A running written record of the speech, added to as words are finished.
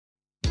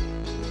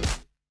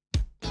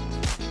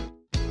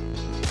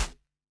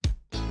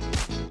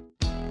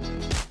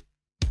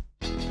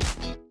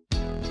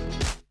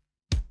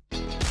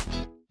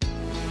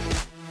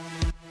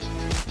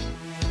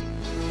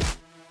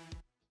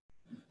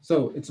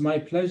So it's my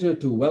pleasure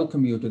to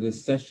welcome you to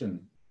this session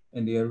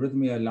in the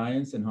Arrhythmia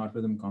Alliance and Heart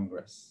Rhythm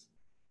Congress,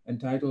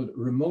 entitled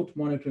Remote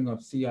Monitoring of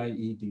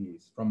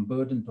CIEDs from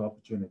Burden to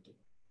Opportunity.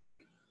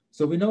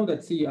 So we know that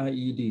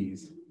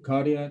CIEDs,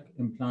 cardiac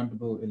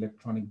implantable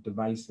electronic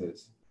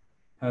devices,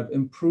 have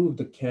improved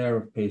the care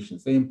of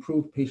patients. They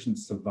improve patient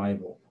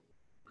survival.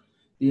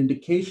 The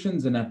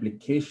indications and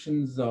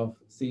applications of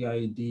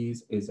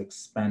CIEDs is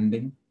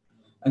expanding,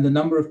 and the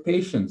number of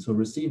patients who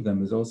receive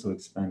them is also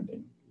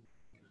expanding.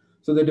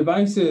 So the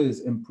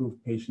devices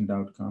improve patient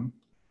outcome,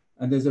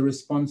 and there's a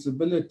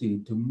responsibility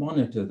to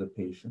monitor the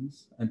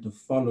patients and to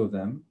follow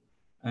them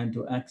and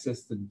to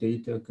access the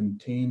data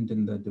contained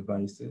in the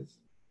devices,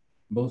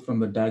 both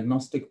from a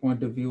diagnostic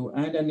point of view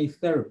and any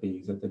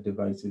therapies that the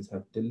devices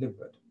have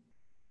delivered.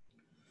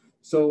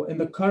 So in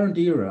the current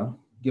era,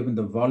 given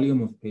the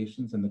volume of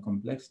patients and the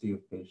complexity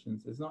of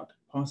patients, it's not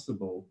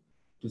possible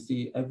to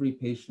see every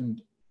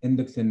patient in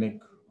the clinic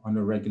on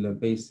a regular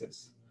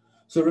basis.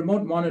 So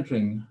remote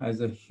monitoring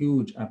has a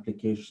huge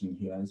application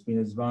here. It's been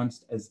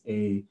advanced as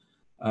a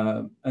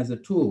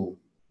tool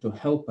to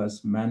help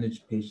us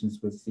manage patients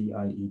with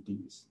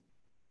CIEDs.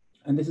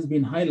 And this has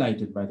been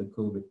highlighted by the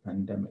COVID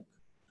pandemic,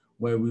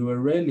 where we were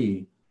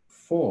really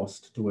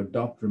forced to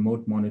adopt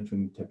remote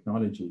monitoring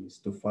technologies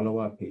to follow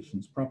our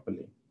patients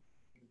properly.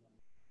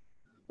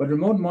 But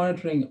remote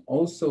monitoring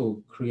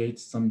also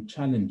creates some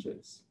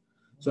challenges.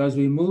 So as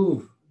we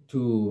move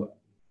to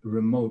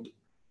remote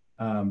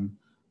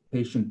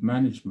patient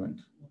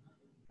management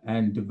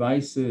and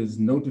devices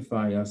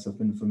notify us of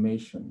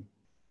information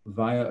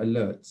via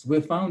alerts, we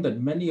found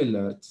that many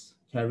alerts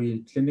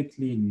carry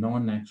clinically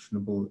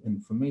non-actionable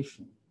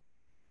information,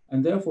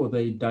 and therefore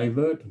they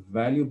divert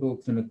valuable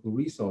clinical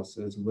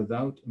resources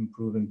without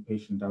improving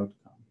patient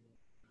outcome.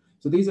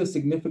 So these are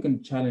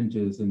significant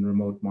challenges in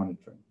remote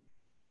monitoring.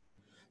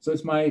 So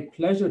it's my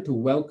pleasure to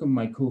welcome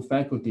my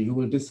co-faculty who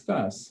will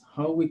discuss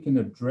how we can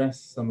address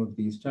some of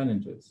these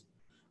challenges.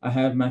 I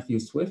have Matthew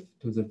Swift,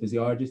 who's a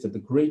physiologist at the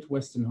Great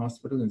Western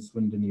Hospital in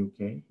Swindon,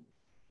 UK,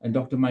 and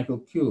Dr. Michael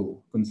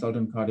Kuehl,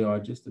 consultant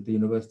cardiologist at the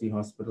University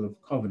Hospital of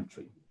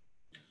Conventry.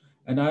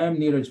 And I am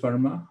Niraj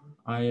Varma.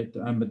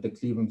 I'm at the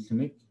Cleveland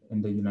Clinic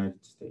in the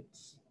United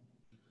States.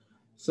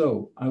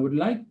 So I would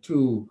like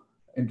to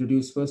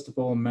introduce, first of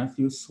all,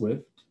 Matthew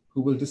Swift,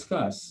 who will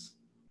discuss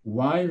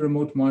why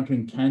remote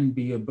monitoring can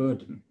be a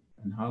burden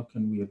and how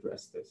can we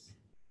address this.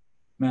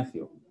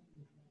 Matthew.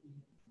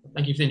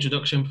 Thank you for the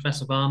introduction,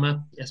 Professor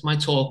Varma. Yes, my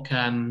talk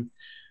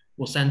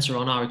will centre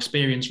on our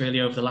experience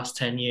really over the last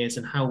 10 years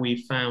and how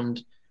we've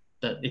found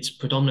that it's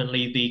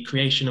predominantly the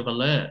creation of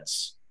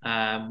alerts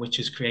which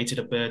has created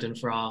a burden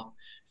for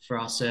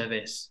our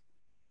service.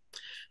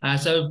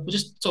 So we'll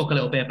just talk a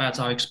little bit about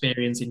our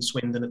experience in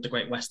Swindon at the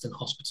Great Western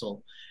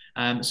Hospital.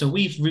 So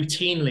we've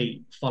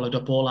routinely followed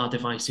up all our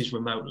devices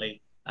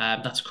remotely.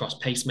 That's across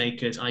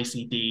pacemakers,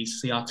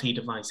 ICDs, CRT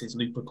devices,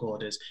 loop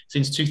recorders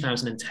since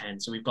 2010.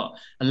 So we've got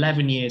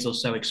 11 years or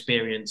so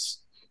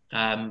experience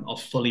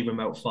of fully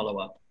remote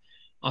follow-up.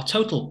 Our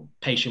total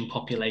patient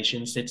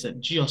population sits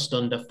at just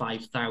under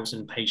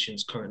 5,000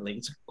 patients currently.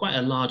 It's quite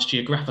a large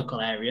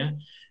geographical area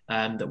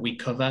that we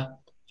cover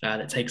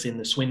that takes in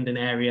the Swindon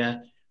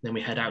area. Then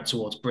we head out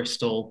towards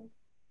Bristol,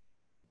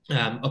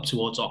 up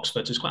towards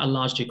Oxford. So it's quite a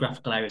large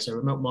geographical area. So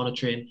remote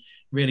monitoring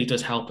really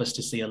does help us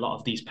to see a lot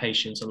of these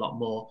patients a lot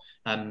more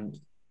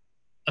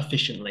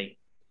efficiently.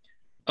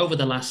 Over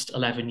the last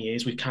 11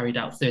 years, we've carried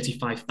out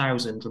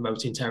 35,000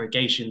 remote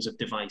interrogations of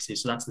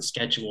devices. So that's the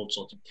scheduled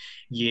sort of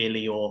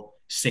yearly or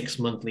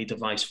 6-monthly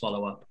device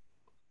follow-up.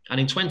 And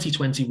in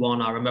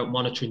 2021, our remote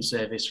monitoring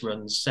service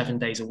runs 7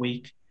 days a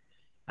week.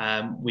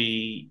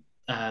 We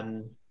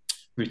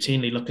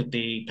routinely look at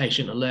the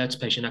patient alerts,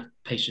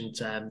 patient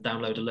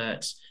download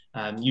alerts,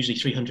 usually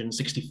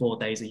 364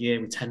 days a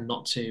year. We tend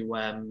not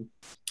to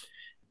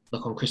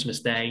look on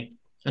Christmas Day.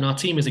 And our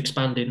team has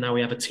expanded. Now we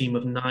have a team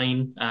of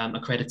 9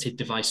 accredited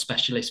device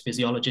specialist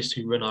physiologists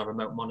who run our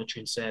remote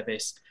monitoring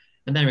service.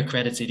 And they're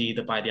accredited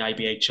either by the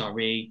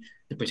IBHRE,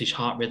 the British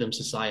Heart Rhythm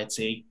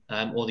Society,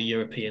 or the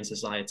European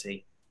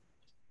Society.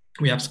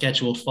 We have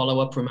scheduled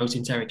follow-up remote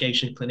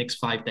interrogation clinics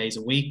 5 days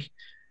a week.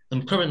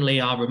 And currently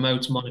our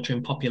remote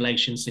monitoring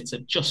population sits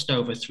at just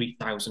over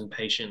 3,000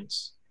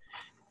 patients.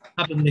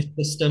 Having this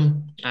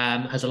system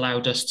has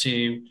allowed us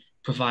to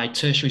provide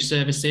tertiary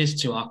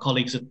services to our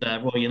colleagues at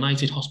the Royal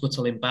United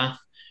Hospital in Bath,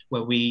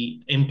 where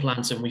we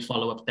implant and we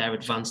follow up their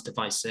advanced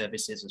device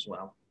services as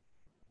well.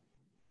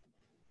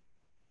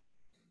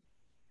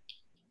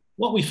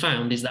 What we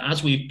found is that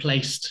as we've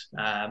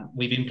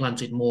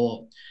implanted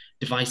more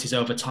devices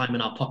over time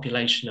and our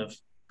population of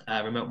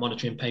remote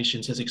monitoring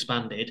patients has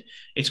expanded,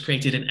 it's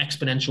created an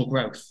exponential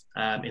growth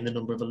in the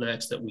number of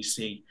alerts that we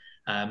see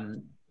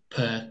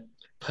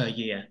per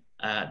year.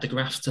 The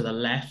graph to the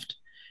left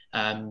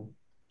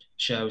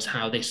shows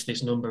how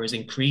this number has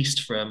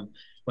increased from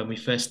when we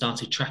first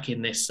started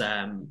tracking this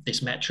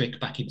metric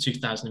back in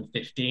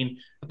 2015,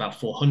 about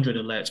 400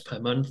 alerts per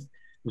month.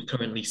 We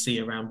currently see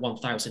around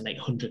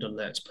 1,800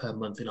 alerts per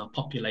month in our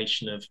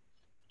population of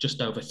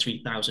just over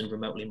 3,000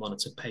 remotely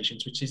monitored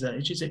patients, which is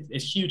a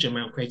huge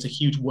amount, creates a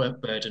huge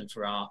work burden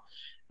for our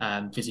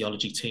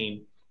physiology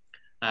team.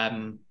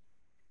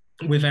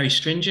 We're very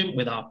stringent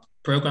with our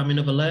programming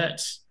of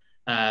alerts.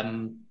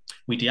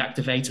 We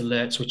deactivate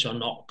alerts which are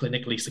not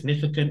clinically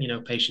significant.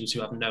 Patients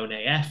who have known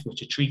AF,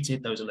 which are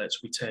treated, those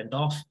alerts we turned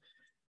off.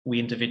 We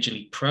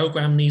individually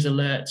program these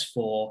alerts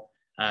for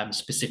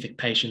specific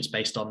patients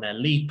based on their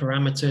lead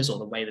parameters or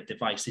the way the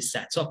device is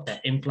set up,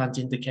 their implant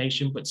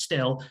indication, but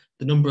still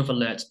the number of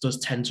alerts does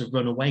tend to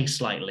run away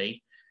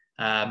slightly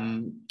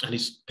and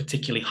is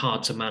particularly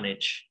hard to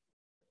manage.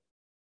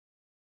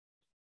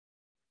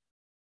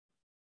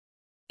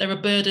 There are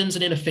burdens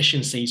and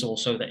inefficiencies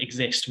also that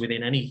exist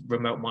within any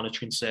remote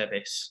monitoring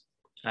service.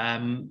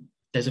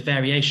 There's a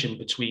variation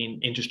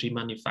between industry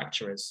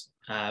manufacturers.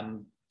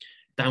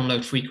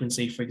 Download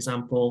frequency, for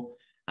example,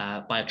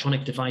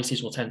 Biotronic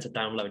devices will tend to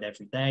download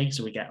every day,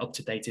 so we get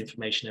up-to-date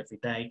information every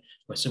day,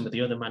 where some of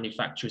the other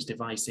manufacturers'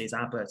 devices,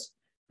 Abbott,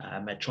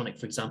 Medtronic,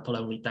 for example,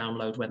 only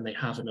download when they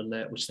have an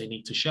alert which they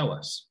need to show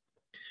us.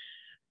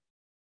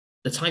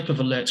 The type of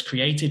alerts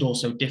created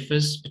also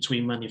differs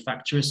between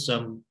manufacturers.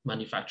 Some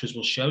manufacturers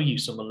will show you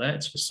some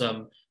alerts for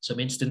some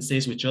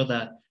instances which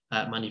other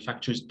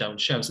manufacturers don't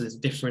show. So there's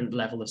a different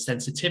level of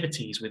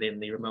sensitivities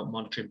within the remote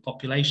monitoring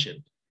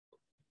population.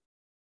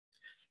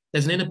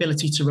 There's an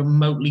inability to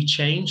remotely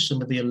change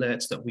some of the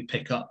alerts that we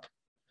pick up.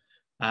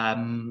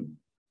 Some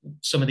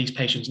of these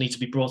patients need to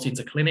be brought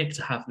into clinic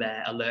to have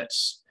their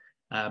alerts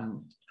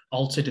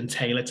altered and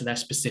tailored to their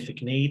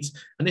specific needs.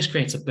 And this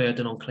creates a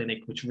burden on clinic,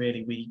 which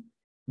really we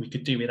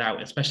could do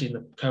without, especially in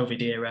the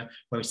COVID era,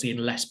 where we're seeing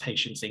less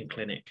patients in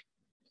clinic.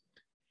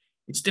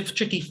 It's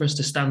tricky for us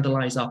to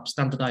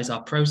standardize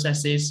our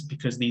processes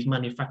because these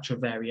manufacturer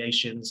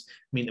variations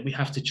mean that we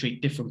have to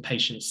treat different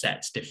patient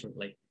sets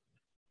differently.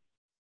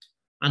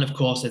 And of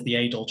course, there's the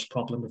age-old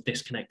problem of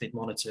disconnected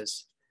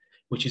monitors,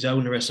 which is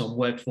onerous on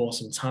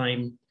workforce and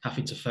time,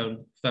 having to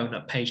phone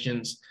up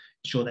patients,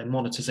 ensure their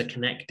monitors are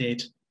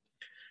connected.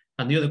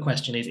 And the other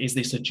question is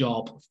this a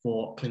job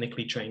for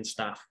clinically trained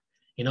staff?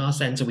 In our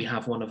centre, we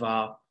have one of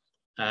our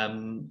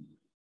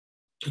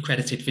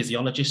accredited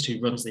physiologists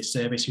who runs this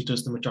service, who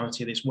does the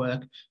majority of this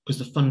work, because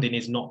the funding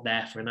is not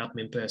there for an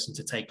admin person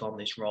to take on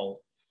this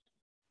role.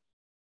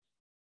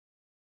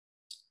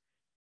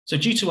 So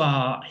due to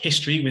our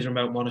history with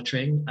remote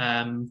monitoring,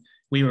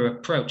 we were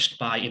approached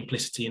by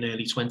Implicity in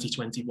early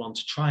 2021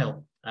 to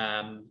trial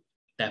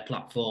their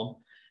platform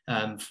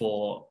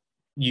for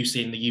use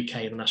in the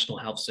UK and the National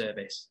Health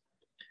Service.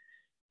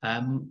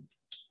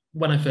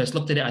 When I first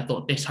looked at it, I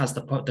thought this has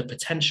the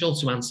potential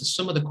to answer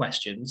some of the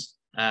questions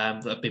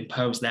that have been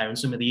posed there and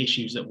some of the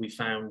issues that we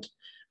found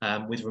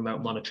with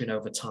remote monitoring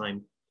over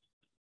time.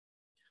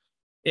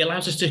 It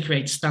allows us to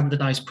create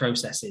standardized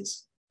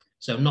processes,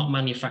 so not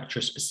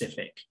manufacturer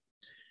specific.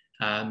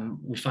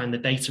 We find the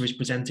data is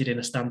presented in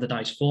a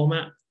standardized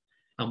format,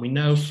 and we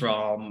know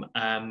from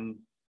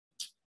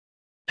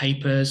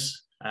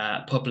papers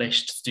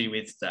published to do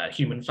with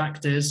human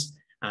factors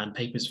and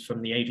papers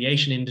from the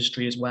aviation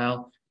industry as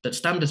well, that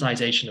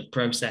standardization of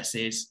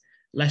processes,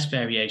 less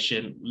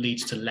variation,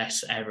 leads to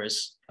less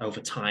errors over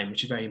time,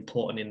 which is very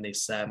important in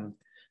this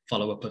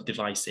follow-up of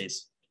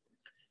devices.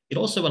 It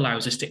also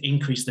allows us to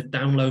increase the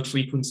download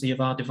frequency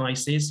of our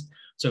devices.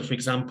 So for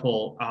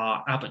example,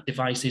 our Abbott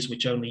devices,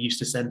 which only used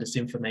to send us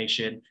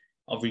information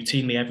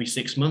routinely every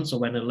 6 months, or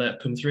when an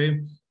alert comes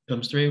through,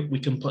 we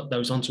can put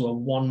those onto a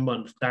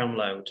 1-month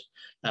download,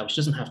 which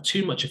doesn't have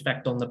too much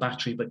effect on the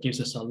battery, but gives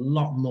us a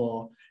lot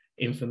more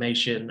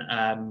information,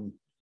 a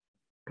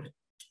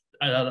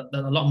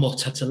lot more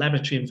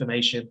telemetry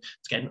information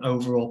to get an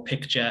overall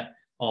picture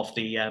of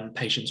the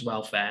patient's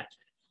welfare.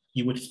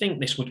 You would think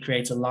this would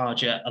create a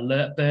larger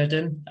alert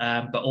burden,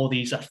 but all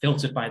these are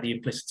filtered by the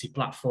Implicity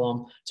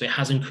platform, so it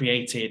hasn't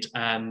created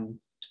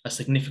a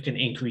significant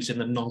increase in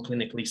the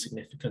non-clinically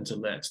significant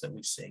alerts that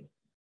we see.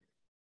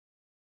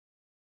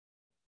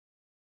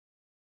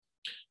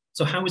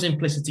 So how has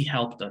Implicity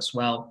helped us?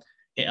 Well,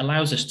 it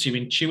allows us to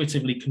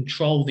intuitively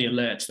control the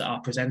alerts that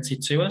are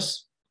presented to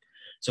us.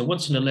 So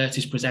once an alert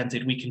is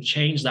presented, we can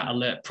change that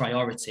alert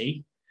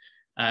priority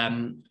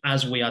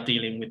as we are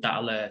dealing with that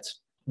alert.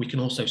 We can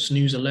also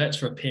snooze alerts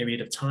for a period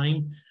of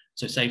time.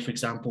 So say, for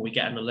example, we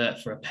get an alert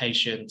for a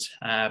patient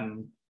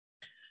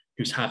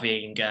who's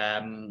having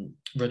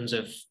runs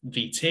of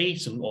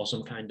VT or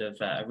some kind of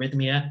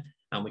arrhythmia,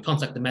 and we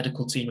contact the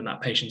medical team and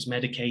that patient's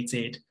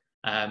medicated.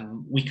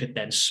 We could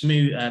then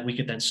snooze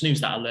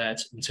that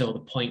alert until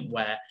the point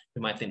where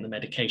we might think the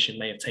medication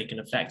may have taken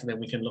effect, and then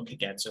we can look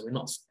again. So we're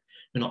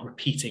not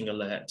repeating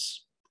alerts.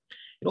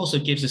 It also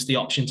gives us the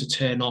option to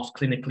turn off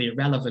clinically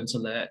irrelevant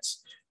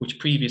alerts, which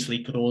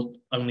previously could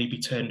only be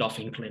turned off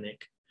in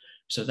clinic.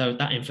 So though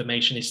that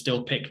information is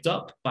still picked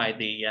up by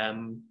the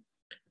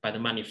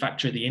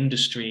manufacturer, the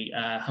industry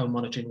home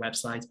monitoring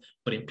website,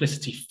 but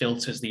Implicity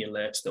filters the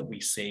alerts that we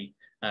see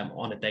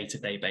on a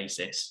day-to-day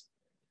basis.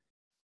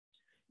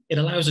 It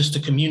allows us to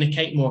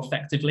communicate more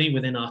effectively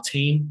within our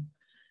team.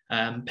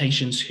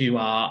 Patients who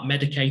are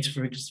medicated,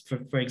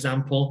 for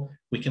example,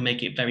 we can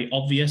make it very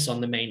obvious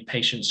on the main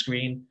patient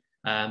screen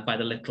by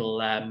the little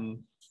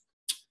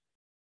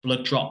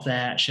blood drop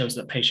there. It shows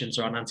that patients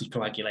are on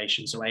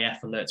anticoagulation. So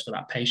AF alerts for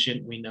that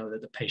patient. We know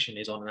that the patient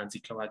is on an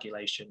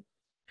anticoagulation.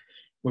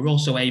 We're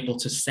also able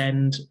to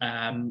send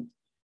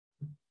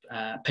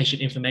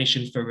patient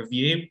information for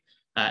review,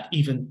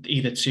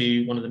 either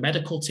to one of the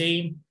medical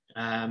team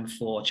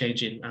for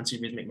changing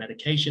antiarrhythmic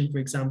medication, for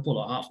example,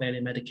 or heart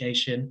failure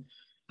medication.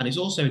 And it's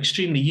also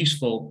extremely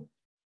useful,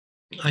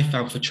 I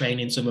found, for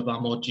training some of our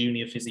more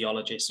junior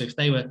physiologists. So if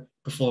they were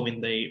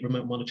performing the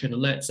remote monitoring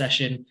alert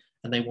session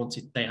and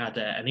they had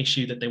an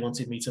issue that they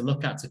wanted me to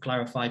look at to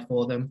clarify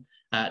for them,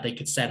 they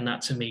could send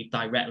that to me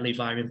directly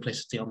via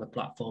Implicity on the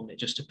platform. It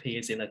just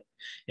appears in a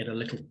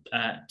little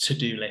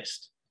to-do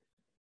list.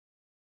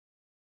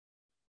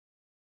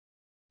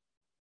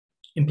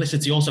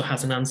 Implicity also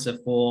has an answer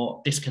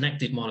for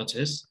disconnected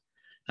monitors.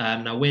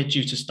 Now we're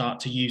due to start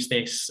to use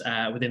this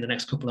within the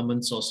next couple of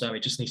months or so.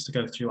 It just needs to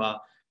go through our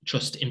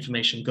trust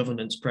information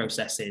governance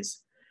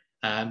processes.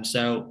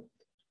 So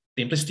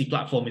the Implicity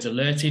platform is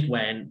alerted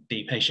when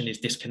the patient is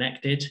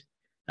disconnected,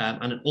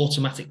 and an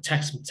automatic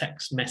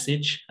text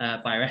message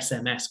via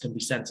SMS can be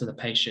sent to the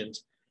patient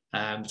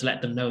to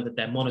let them know that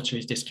their monitor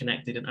is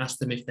disconnected and ask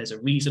them if there's a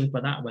reason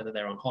for that, whether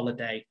they're on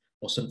holiday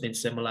or something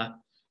similar.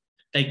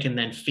 They can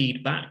then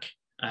feed back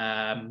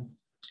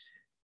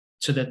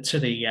to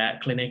the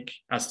clinic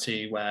as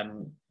to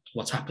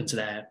what's happened to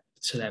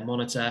their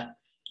monitor.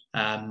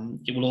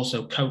 It will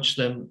also coach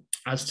them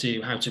as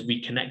to how to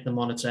reconnect the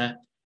monitor,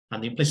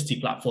 and the Implicity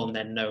platform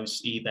then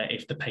knows either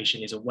if the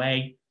patient is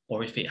away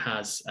or if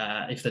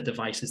if the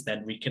device is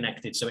then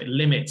reconnected. So it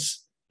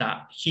limits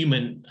that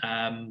human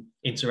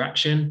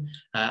interaction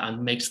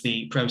and makes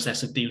the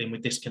process of dealing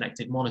with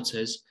disconnected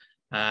monitors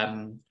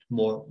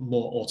more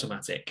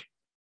automatic.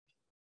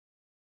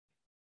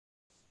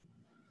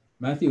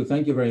 Matthew,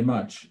 thank you very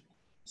much.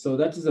 So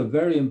that is a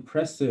very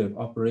impressive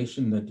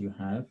operation that you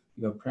have.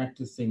 You're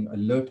practicing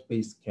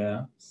alert-based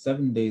care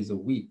 7 days a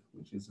week,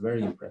 which is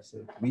very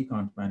impressive. We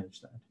can't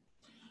manage that.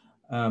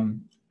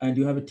 And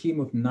you have a team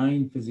of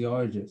 9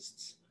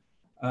 physiologists.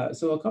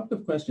 So a couple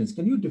of questions.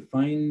 Can you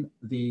define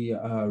the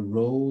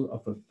role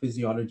of a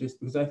physiologist?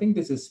 Because I think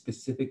this is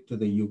specific to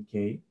the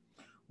UK.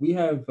 We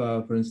have,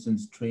 for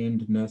instance,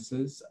 trained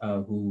nurses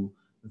who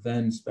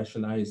then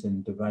specialize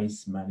in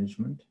device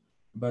management.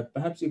 But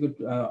perhaps you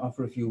could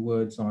offer a few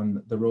words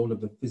on the role of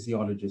the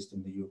physiologist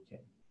in the UK.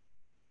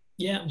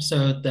 Yeah,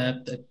 so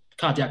the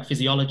cardiac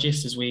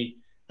physiologist, as we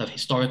have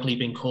historically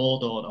been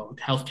called, or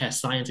healthcare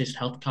scientists,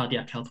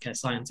 cardiac healthcare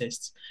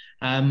scientists,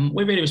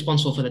 we're really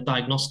responsible for the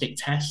diagnostic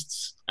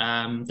tests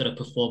that are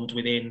performed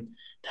within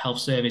the health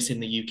service in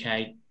the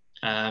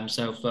UK.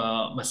 So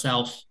for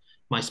myself,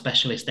 my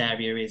specialist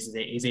area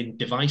is in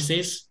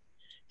devices,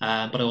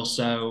 but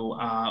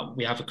also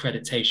we have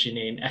accreditation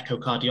in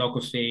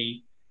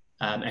echocardiography,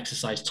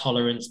 exercise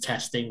tolerance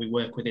testing. We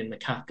work within the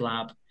cath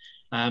lab.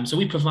 So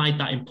we provide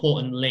that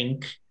important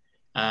link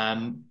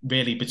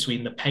really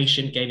between the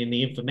patient, gaining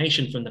the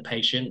information from the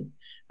patient.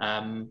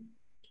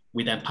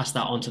 We then pass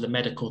that on to the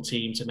medical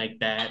team to make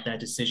their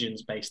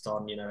decisions based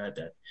on,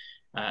 the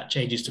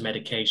changes to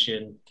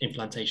medication,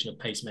 implantation of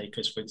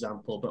pacemakers, for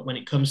example. But when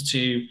it comes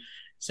to,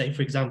 say,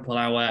 for example,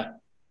 our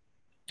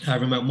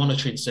remote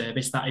monitoring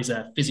service, that is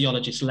a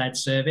physiologist-led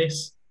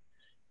service.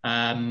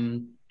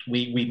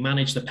 We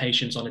manage the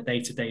patients on a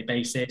day-to-day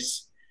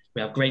basis.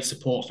 We have great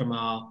support from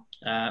our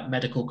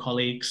medical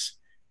colleagues,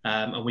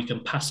 and we can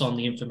pass on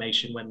the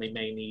information when they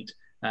may need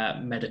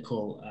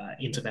medical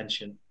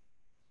intervention.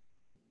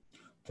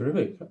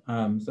 Terrific.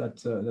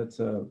 So that's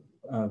a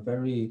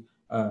very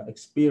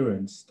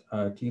experienced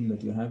team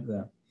that you have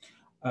there.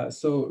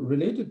 So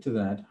related to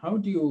that, how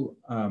do you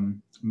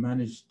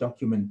manage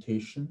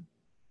documentation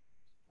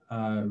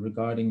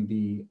regarding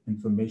the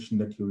information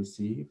that you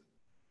receive?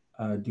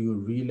 Do you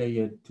relay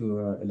it to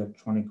an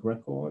electronic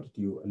record?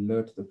 Do you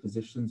alert the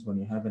physicians when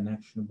you have an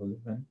actionable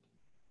event?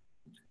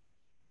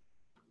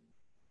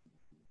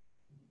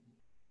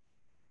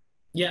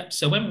 Yeah,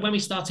 so when we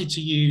started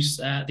to use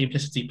the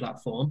Implicity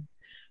platform,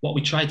 what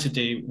we tried to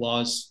do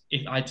was,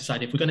 I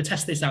decided if we're going to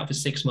test this out for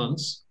 6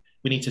 months,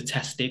 we need to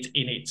test it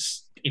in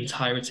its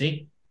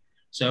entirety.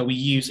 So we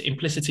use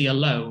Implicity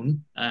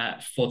alone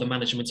for the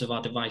management of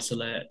our device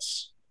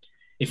alerts.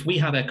 If we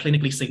have a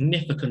clinically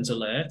significant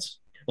alert,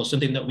 or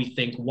something that we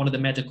think one of the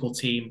medical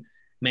team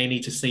may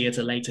need to see at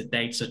a later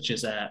date, such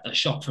as a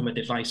shock from a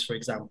device, for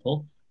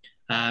example,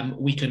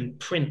 we can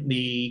print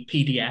the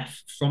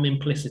PDF from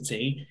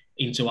Implicity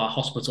into our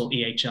hospital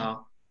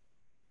EHR.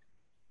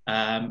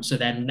 So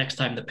then next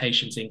time the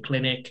patient's in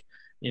clinic,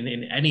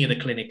 in any of the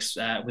clinics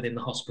within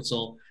the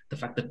hospital, the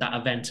fact that that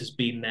event has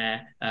been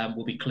there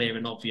will be clear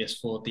and obvious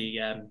for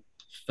the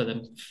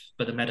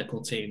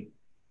medical team.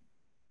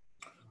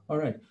 All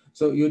right.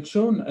 So you'd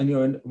shown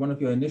in one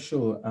of your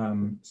initial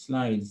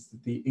slides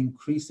the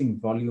increasing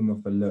volume of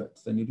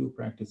alerts, and you do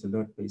practice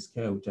alert-based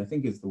care, which I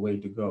think is the way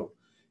to go.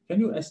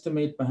 Can you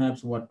estimate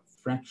perhaps what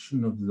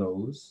fraction of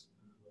those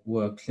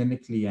were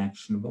clinically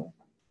actionable,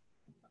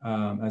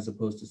 as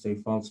opposed to, say,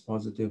 false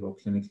positive or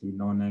clinically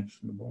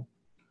non-actionable?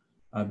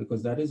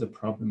 Because that is a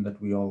problem that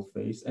we all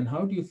face. And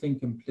how do you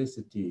think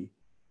implicity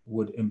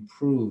would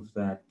improve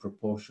that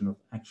proportion of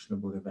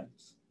actionable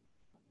events?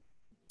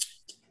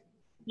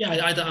 Yeah,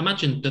 I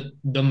imagine that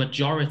the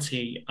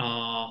majority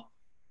are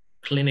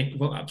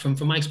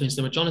from my experience,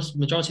 the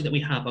majority that we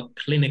have are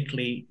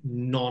clinically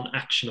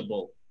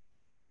non-actionable.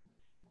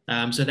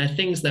 So they're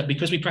things that,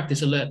 because we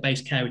practice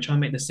alert-based care, we try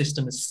and make the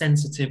system as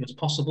sensitive as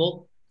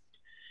possible.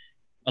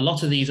 A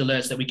lot of these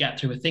alerts that we get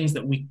through are things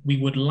that we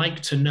would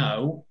like to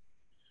know,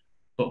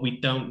 but we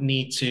don't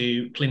need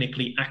to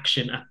clinically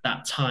action at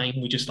that time.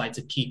 We just like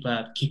to keep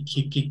a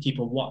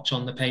watch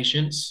on the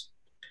patients.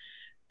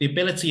 The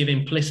ability of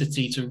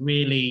implicity to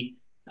really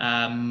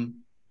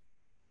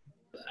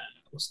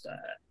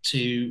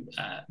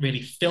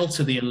really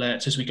filter the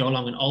alerts as we go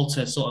along and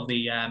alter sort of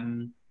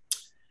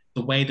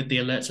the way that the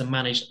alerts are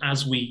managed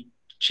as we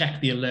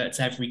check the alerts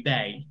every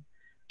day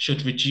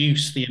should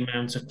reduce the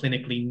amount of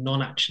clinically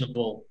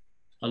non-actionable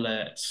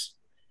alerts.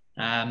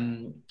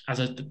 As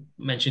I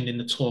mentioned in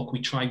the talk,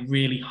 we try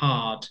really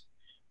hard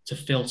to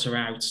filter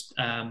out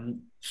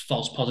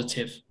false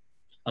positive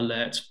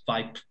alerts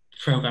by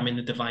programming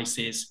the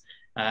devices,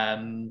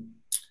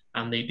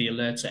 and the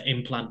alerts are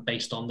implant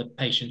based on the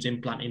patient's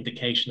implant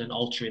indication and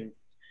altering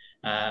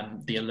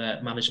the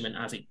alert management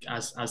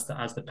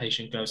as the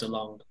patient goes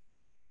along.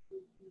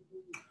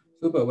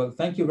 Super. Well,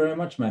 thank you very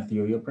much,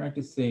 Matthew. You're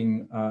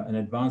practicing an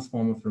advanced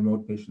form of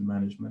remote patient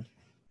management,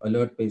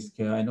 alert-based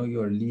care. I know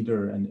you're a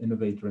leader and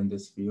innovator in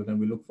this field, and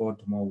we look forward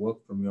to more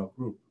work from your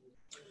group.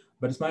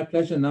 But it's my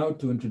pleasure now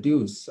to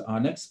introduce our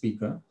next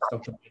speaker,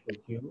 Dr.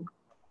 Michael Kuehl,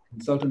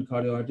 consultant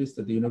cardiologist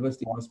at the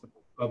University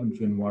Hospital of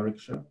Conventry in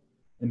Warwickshire,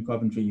 in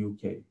Coventry,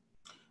 UK.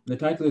 The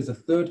title is A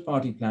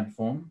Third-Party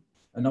Platform,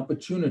 an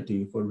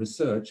Opportunity for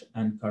Research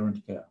and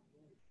Current Care.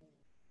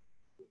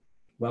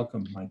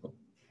 Welcome, Michael.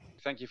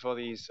 Thank you for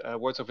these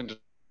words of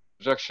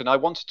introduction. I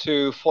wanted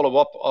to follow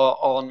up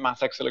on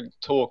Matt's excellent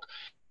talk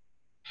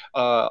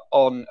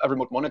on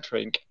remote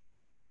monitoring,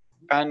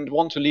 and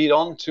want to lead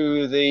on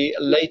to the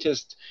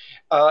latest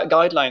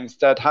guidelines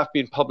that have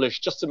been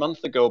published just a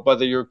month ago by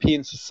the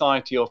European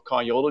Society of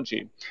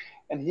Cardiology.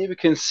 And here we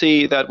can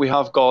see that we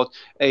have got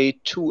a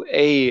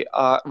 2A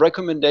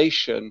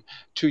recommendation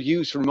to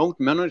use remote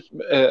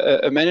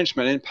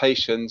management in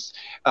patients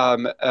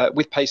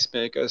with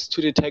pacemakers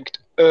to detect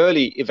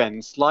early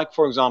events, like,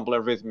 for example,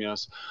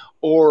 arrhythmias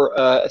or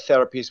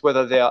therapies,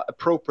 whether they are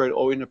appropriate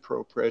or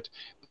inappropriate,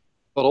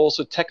 but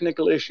also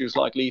technical issues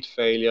like lead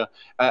failure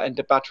and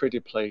the battery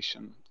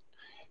depletion.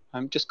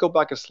 Just go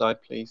back a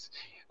slide, please.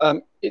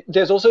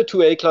 There's also a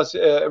 2A class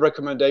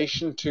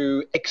recommendation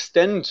to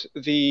extend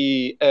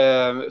the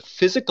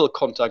physical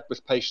contact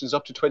with patients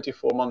up to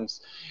 24 months,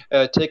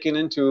 taking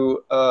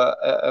into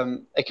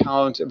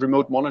account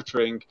remote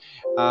monitoring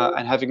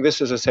and having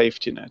this as a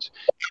safety net.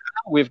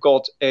 We've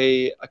got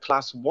a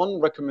class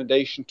 1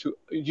 recommendation to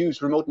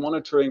use remote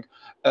monitoring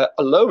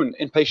alone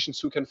in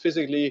patients who can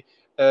physically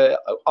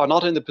are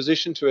not in the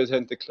position to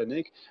attend the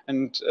clinic,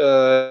 and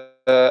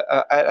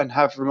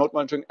have remote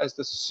monitoring as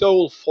the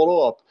sole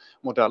follow-up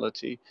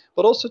modality,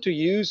 but also to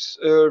use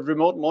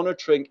remote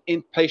monitoring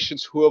in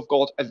patients who have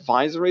got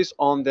advisories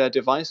on their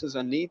devices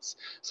and leads,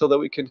 so that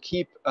we can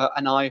keep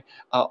an eye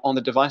on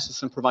the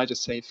devices and provide a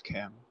safe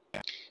care.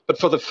 But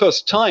for the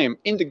first time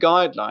in the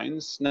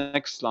guidelines,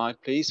 next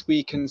slide please,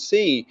 we can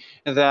see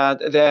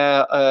that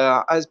there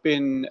has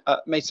been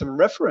made some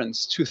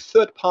reference to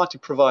third-party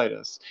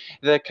providers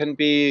that can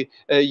be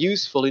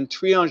useful in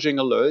triaging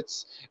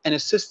alerts and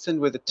assisting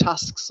with the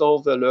tasks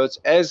of the alerts,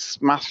 as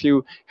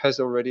Matthew has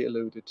already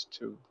alluded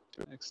to.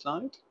 Next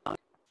slide.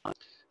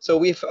 So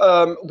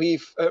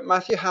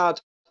Matthew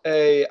had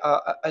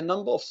a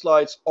number of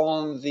slides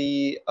on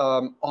the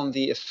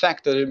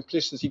effect that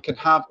implicity can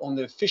have on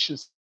the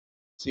efficiency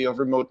of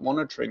remote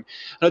monitoring.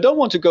 And I don't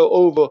want to go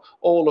over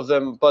all of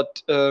them,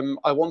 but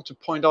I want to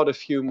point out a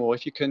few more.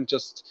 If you can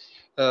just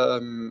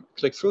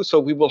click through. So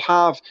we will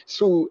have,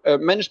 through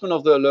management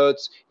of the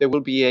alerts, there will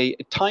be a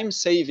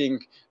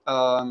time-saving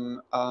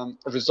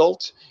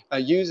result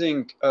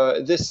using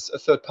this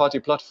third-party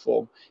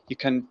platform. You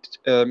can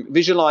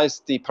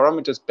visualize the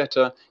parameters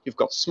better. You've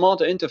got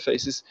smarter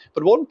interfaces.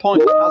 But one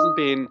point that hasn't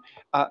been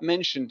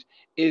mentioned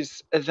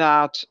is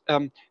that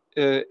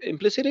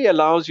implicitly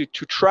allows you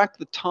to track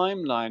the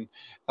timeline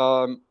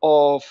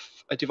of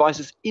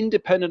devices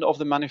independent of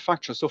the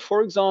manufacturer. So,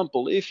 for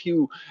example, if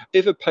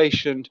a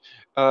patient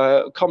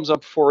comes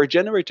up for a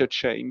generator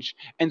change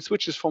and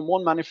switches from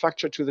one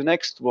manufacturer to the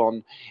next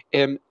one,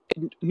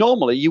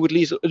 normally you would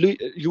lose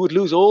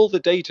all the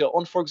data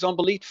on, for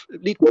example, lead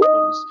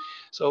problems.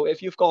 So,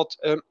 if you've got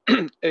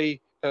a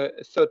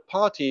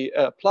third-party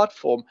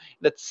platform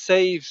that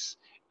saves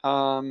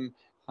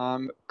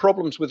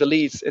problems with the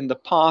leads in the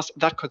past,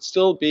 that could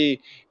still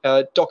be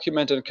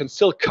documented and can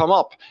still come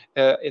up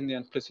in the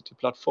implicity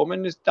platform,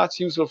 and that's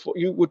useful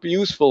would be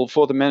useful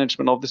for the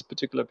management of this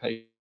particular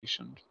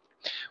patient.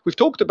 We've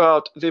talked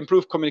about the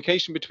improved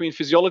communication between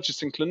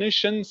physiologists and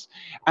clinicians,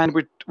 and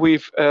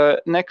we've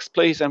next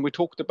place, and we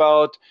talked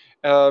about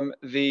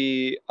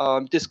the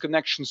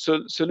disconnection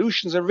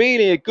solutions are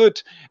really a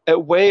good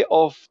way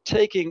of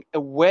taking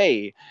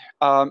away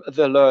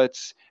the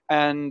alerts,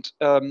 and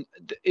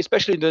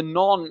especially the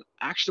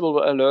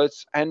non-actionable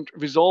alerts, and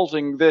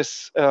resolving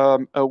this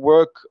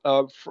work,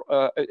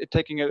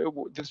 taking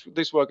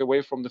this work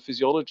away from the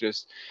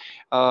physiologists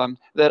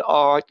that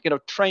are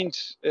trained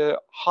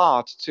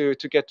hard to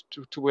get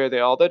to where they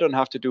are. They don't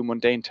have to do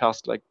mundane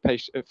tasks like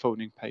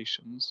phoning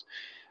patients.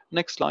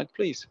 Next slide,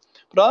 please.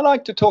 But I'd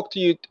like to talk to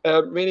you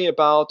really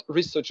about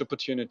research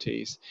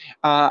opportunities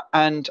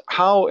and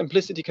how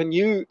implicity can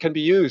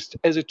be used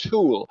as a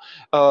tool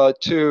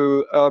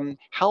to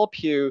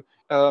help you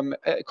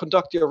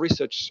conduct your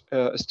research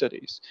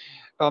studies.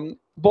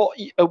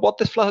 What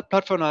this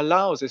platform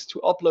allows is to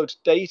upload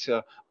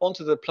data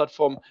onto the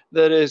platform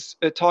that is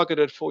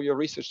targeted for your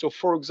research. So,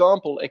 for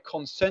example, a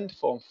consent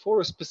form for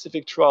a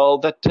specific trial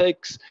that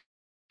takes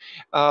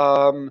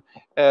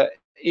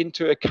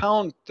into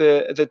account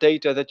the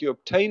data that you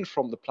obtain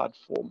from the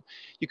platform.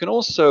 You can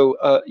also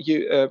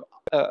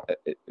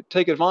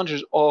take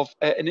advantage of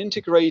an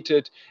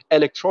integrated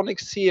electronic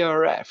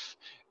CRF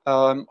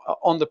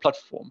on the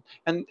platform,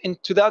 and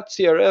into that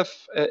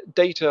CRF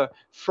data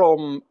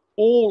from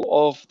all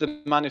of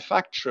the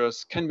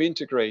manufacturers can be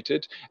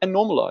integrated and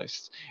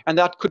normalized. And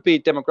that could be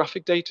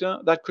demographic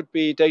data, that could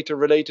be data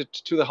related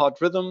to the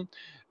heart rhythm,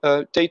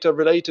 data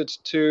related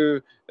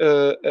to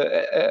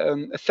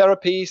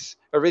therapies,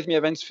 arrhythmia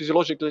events,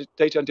 physiological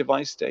data, and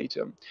device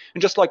data.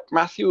 And just like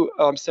Matthew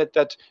said,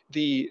 that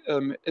the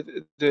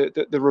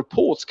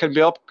reports can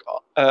be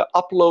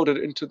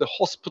uploaded into the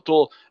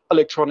hospital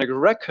electronic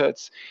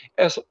records,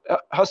 as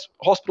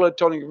hospital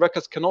electronic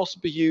records can also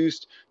be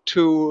used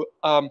to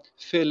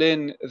fill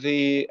in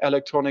the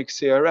electronic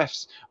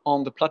CRFs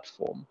on the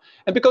platform.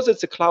 And because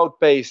it's a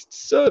cloud-based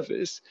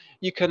service,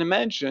 you can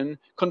imagine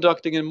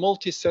conducting a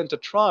multi-center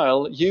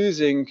trial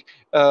using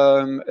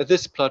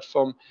this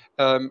platform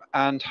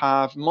and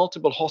have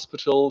multiple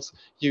hospitals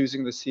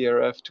using the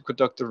CRF to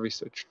conduct a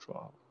research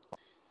trial.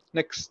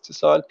 Next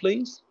slide,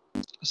 please.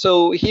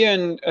 So here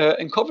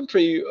in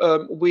Conventry,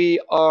 we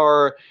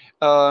are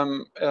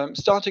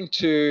starting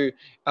to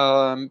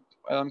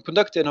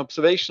conduct an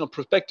observational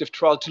prospective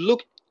trial to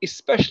look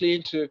especially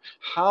into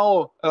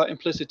how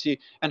implicity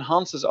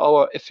enhances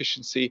our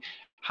efficiency.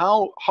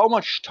 How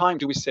much time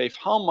do we save?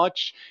 How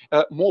much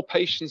more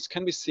patients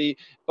can we see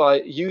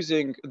by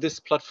using this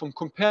platform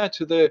compared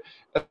to the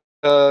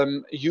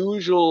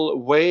usual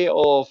way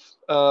of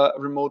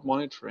remote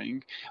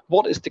monitoring?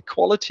 What is the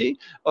quality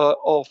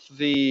of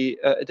the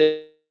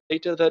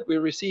data that we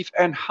receive,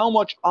 and how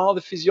much are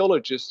the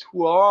physiologists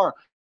who are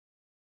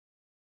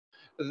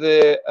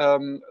the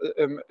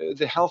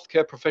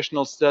healthcare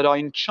professionals that are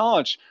in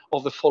charge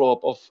of the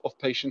follow-up of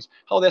patients,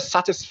 how they're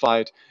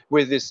satisfied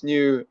with this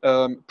new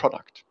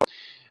product?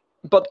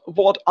 But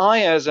what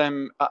I, as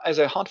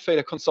a heart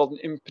failure consultant,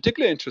 am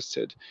particularly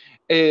interested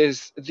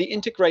is the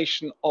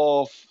integration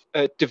of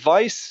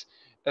device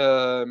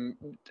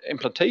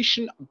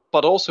implantation,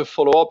 but also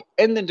follow-up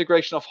and the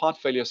integration of heart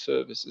failure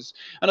services.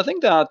 And I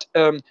think that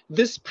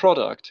this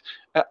product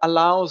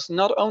allows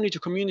not only to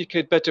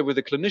communicate better with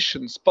the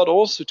clinicians, but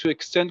also to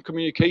extend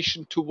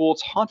communication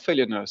towards heart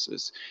failure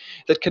nurses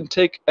that can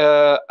take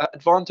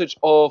advantage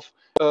of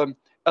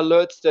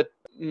alerts that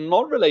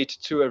not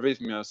related to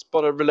arrhythmias,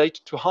 but are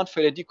related to heart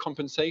failure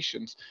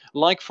decompensations,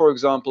 like, for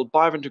example,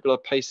 biventricular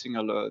pacing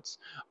alerts,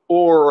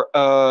 or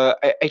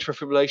atrial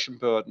fibrillation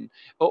burden,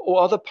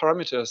 or other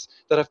parameters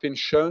that have been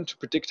shown to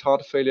predict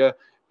heart failure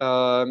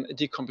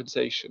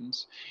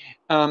decompensations.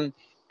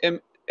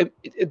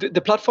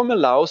 The platform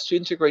allows to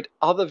integrate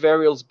other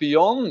variables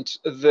beyond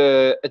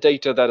the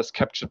data that is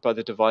captured by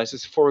the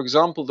devices. For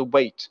example, the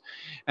weight.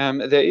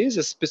 There is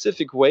a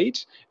specific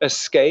weight, a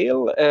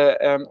scale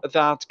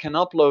that can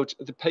upload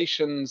the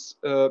patient's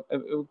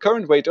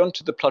current weight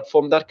onto the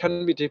platform that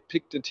can be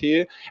depicted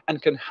here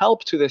and can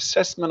help to the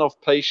assessment of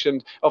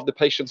the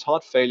patient's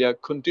heart failure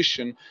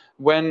condition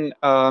when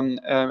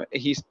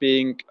he's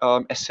being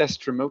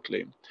assessed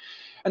remotely.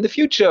 And the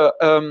future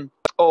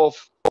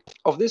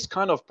of this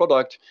kind of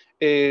product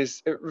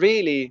is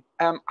really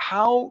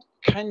how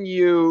can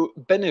you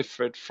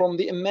benefit from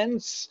the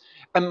immense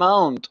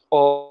amount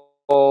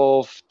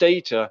of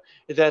data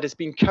that is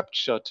being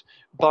captured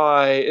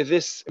by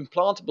this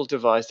implantable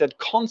device that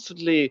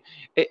constantly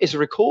is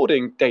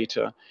recording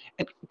data.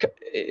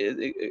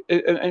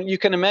 And you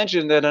can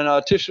imagine that an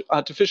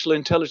artificial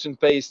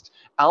intelligence-based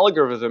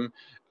algorithm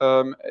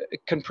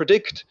can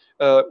predict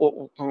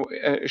or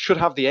should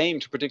have the aim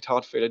to predict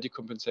heart failure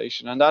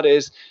decompensation. And that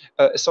is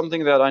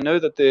something that I know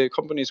that the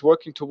company is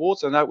working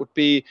towards, and that would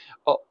be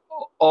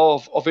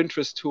of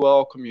interest to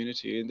our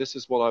community. And this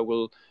is what I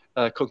will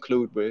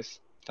conclude with.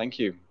 Thank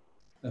you.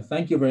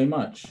 Thank you very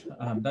much.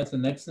 That's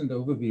an excellent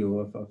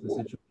overview of the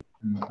situation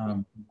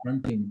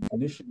confronting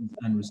clinicians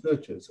and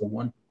researchers who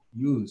want to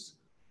use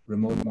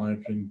remote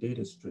monitoring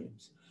data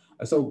streams.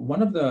 So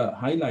one of the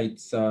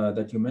highlights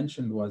that you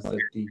mentioned was that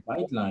the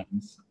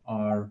guidelines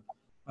are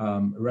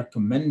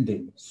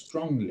recommending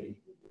strongly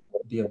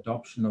the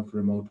adoption of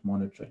remote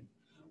monitoring.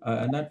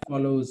 And that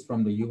follows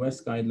from the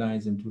US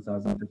guidelines in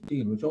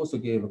 2015, which also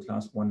gave a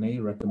class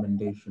 1A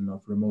recommendation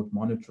of remote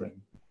monitoring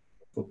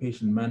for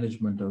patient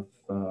management of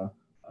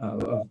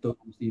those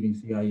receiving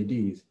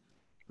CIEDs.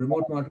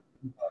 Remote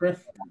monitoring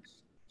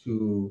preference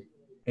to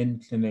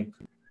in-clinic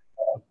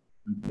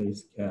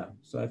based care.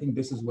 So I think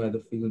this is where the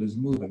field is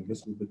moving.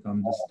 This will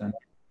become the standard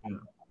care.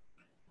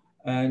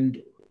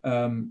 And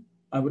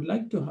I would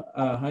like to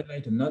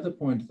highlight another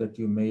point that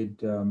you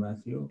made,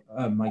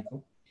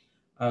 Michael,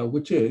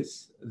 which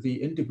is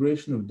the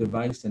integration of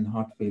device and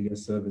heart failure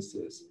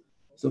services.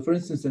 So for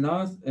instance, in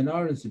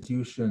our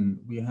institution,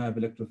 we have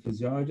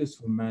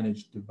electrophysiologists who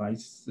manage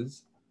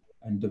devices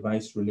and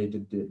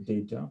device-related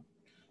data.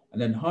 And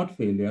then heart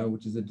failure,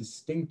 which is a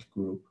distinct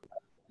group,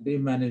 they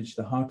manage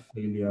the heart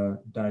failure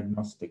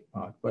diagnostic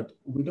part, but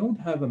we don't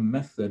have a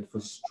method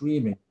for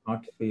streaming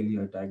heart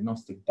failure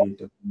diagnostic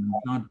data from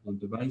implantable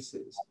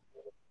devices.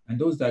 And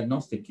those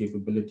diagnostic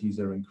capabilities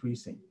are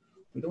increasing.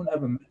 We don't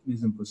have a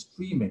mechanism for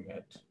streaming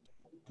it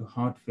to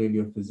heart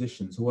failure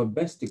physicians who are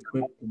best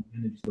equipped to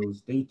manage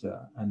those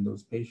data and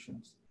those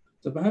patients.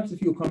 So perhaps a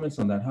few comments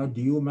on that. How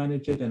do you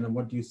manage it, and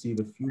what do you see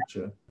the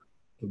future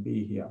to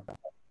be here?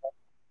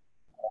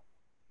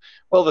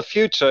 Well, the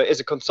future is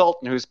a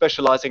consultant who's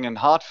specializing in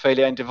heart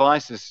failure and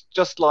devices,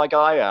 just like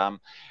I am.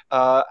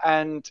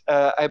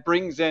 It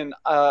brings in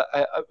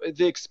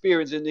the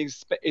experience in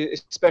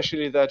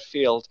especially that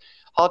field.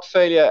 Heart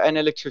failure and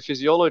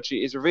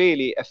electrophysiology is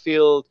really a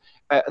field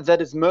that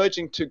is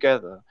merging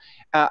together.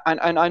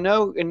 And I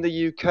know in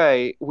the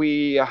UK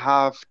we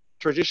have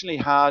traditionally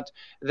had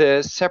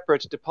the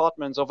separate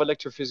departments of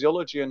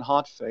electrophysiology and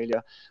heart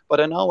failure. But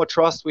in our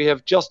trust, we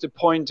have just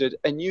appointed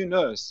a new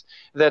nurse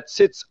that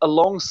sits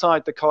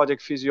alongside the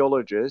cardiac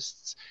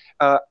physiologists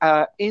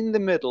in the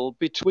middle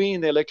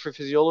between the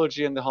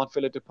electrophysiology and the heart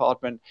failure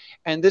department.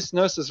 And this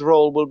nurse's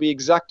role will be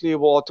exactly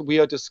what we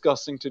are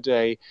discussing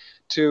today,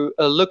 to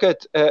look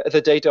at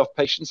the data of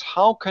patients.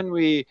 How can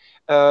we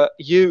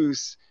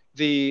use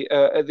the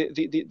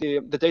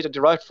data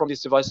derived from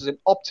these devices and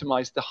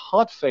optimize the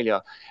heart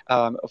failure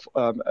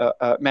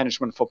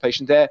management for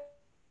patients? There,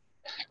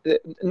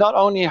 not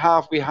only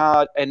have we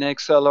had an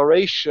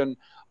acceleration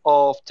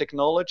of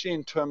technology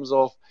in terms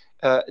of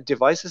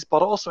devices,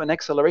 but also an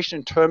acceleration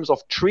in terms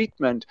of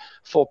treatment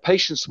for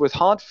patients with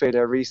heart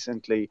failure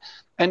recently.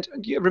 And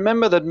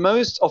remember that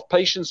most of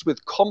patients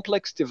with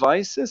complex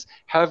devices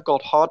have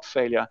got heart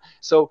failure.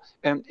 So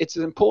it's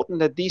important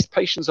that these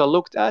patients are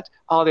looked at.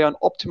 Are they on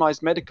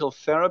optimized medical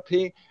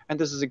therapy? And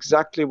this is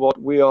exactly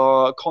what we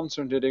are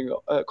concentrating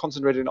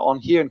on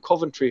here in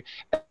Coventry.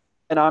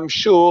 And I'm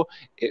sure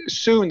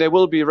soon there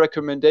will be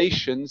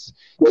recommendations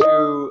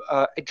to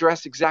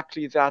address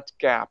exactly that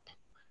gap.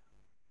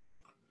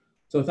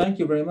 So thank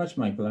you very much,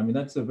 Michael. I mean,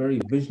 that's a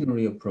very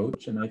visionary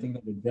approach, and I think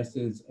that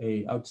addresses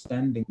an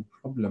outstanding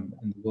problem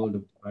in the world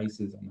of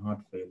devices and heart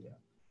failure.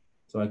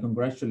 So I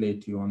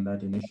congratulate you on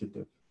that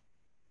initiative.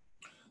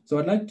 So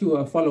I'd like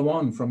to follow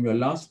on from your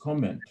last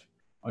comment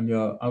on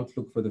your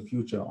outlook for the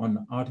future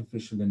on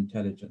artificial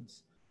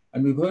intelligence.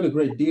 And we've heard a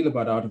great deal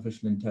about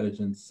artificial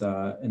intelligence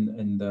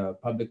in the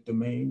public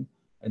domain,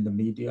 in the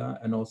media,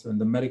 and also in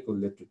the medical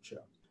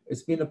literature.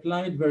 It's been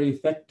applied very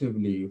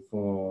effectively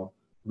for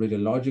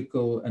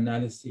radiological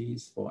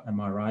analyses, for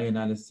MRI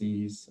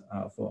analyses,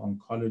 for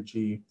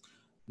oncology,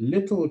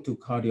 little to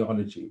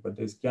cardiology, but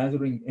there's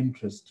gathering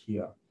interest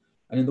here.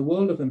 And in the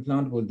world of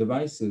implantable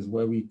devices,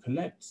 where we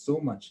collect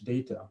so much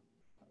data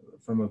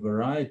from a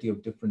variety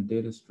of different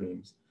data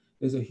streams,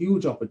 there's a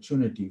huge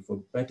opportunity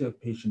for better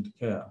patient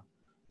care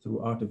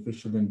through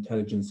artificial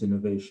intelligence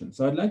innovation.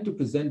 So I'd like to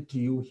present to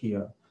you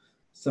here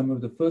some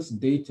of the first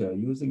data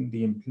using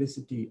the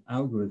implicity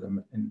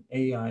algorithm, an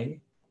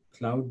AI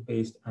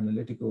cloud-based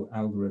analytical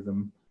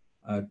algorithm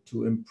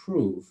to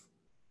improve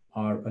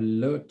our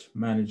alert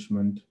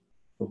management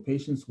for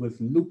patients with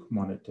loop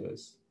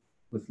monitors,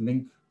 with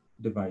link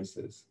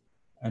devices,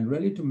 and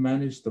really to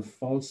manage the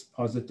false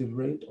positive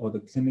rate or the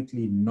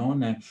clinically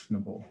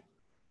non-actionable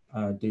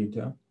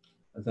data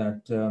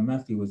that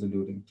Matthew was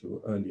alluding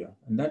to earlier.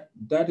 And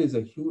that is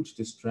a huge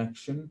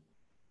distraction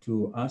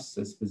to us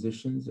as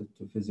physicians,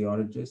 to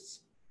physiologists,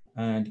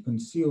 and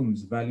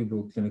consumes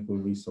valuable clinical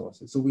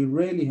resources. So we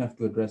really have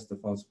to address the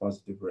false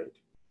positive rate.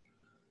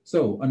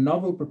 So a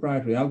novel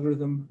proprietary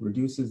algorithm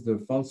reduces the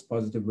false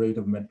positive rate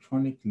of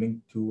Medtronic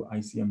linked to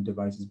ICM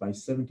devices by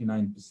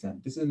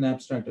 79%. This is an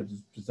abstract that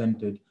was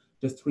presented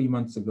just 3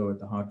 months ago at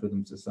the Heart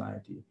Rhythm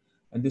Society.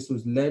 And this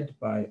was led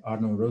by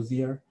Arnaud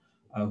Rosier,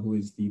 who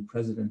is the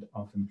president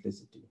of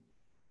Implicity.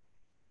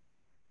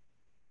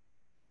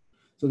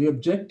 So the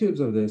objectives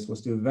of this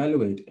was to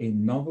evaluate a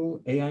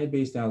novel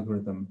AI-based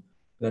algorithm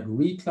that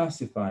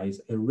reclassifies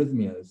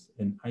arrhythmias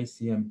in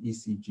ICM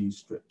ECG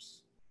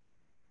strips.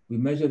 We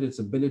measured its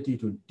ability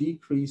to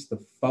decrease the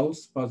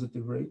false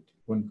positive rate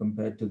when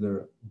compared to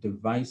the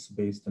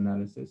device-based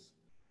analysis.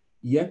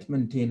 yet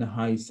maintain a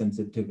high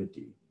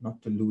sensitivity,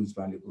 not to lose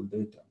valuable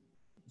data.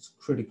 It's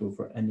critical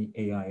for any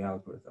AI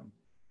algorithm.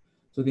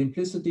 So the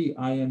implicity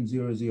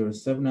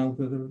IM007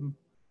 algorithm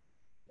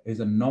is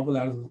a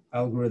novel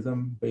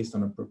algorithm based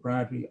on a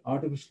proprietary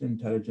artificial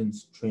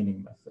intelligence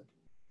training method.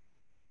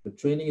 The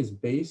training is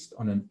based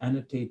on an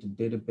annotated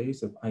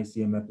database of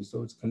ICM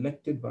episodes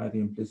collected by the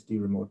implicity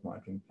remote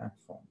monitoring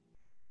platform.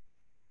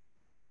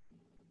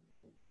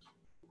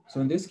 So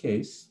in this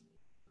case,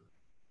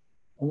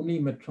 only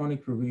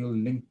Medtronic Reveal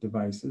link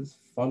devices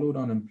followed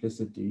on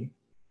implicity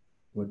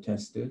were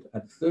tested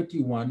at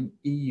 31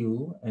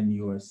 EU and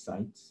US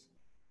sites,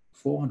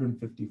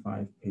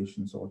 455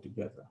 patients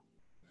altogether.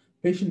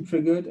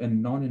 Patient-triggered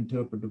and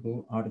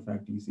non-interpretable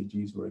artifact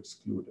ECGs were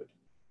excluded.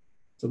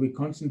 So we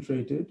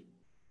concentrated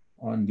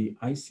on the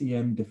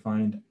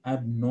ICM-defined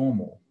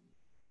abnormal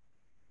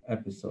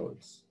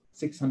episodes,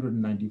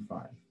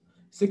 695.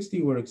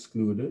 60 were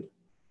excluded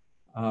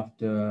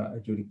after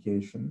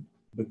adjudication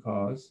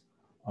because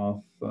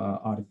of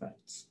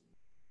artifacts.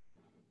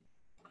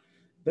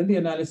 Then the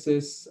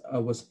analysis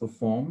was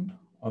performed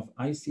of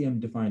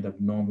ICM-defined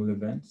abnormal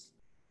events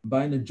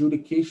by an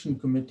adjudication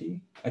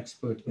committee,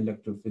 expert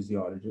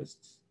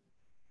electrophysiologists,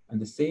 and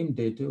the same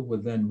data were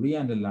then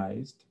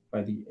reanalyzed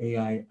by the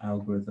AI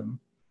algorithm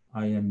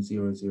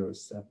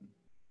IM007.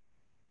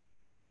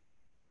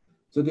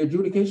 So the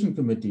adjudication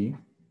committee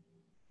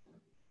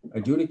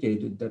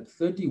adjudicated that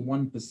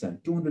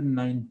 31%,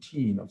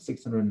 219 of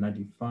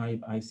 695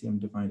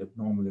 ICM-defined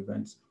abnormal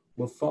events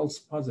were false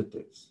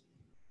positives.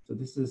 So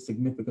this is a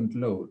significant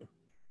load.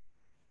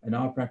 In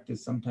our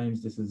practice,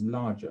 sometimes this is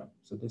larger.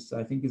 So this,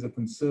 I think, is a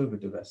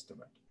conservative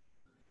estimate.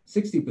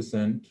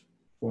 60%,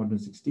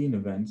 416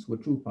 events, were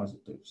true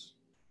positives.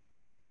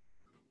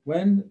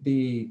 When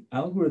the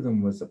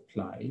algorithm was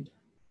applied,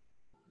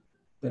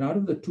 then out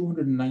of the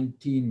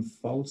 219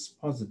 false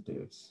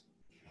positives,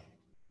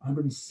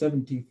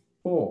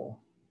 174,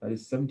 that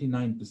is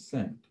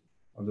 79%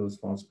 of those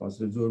false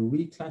positives, were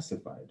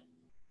reclassified.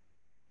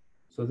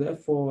 So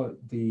therefore,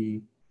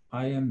 the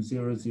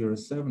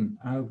IM007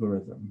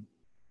 algorithm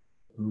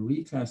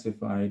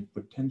reclassified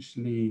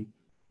potentially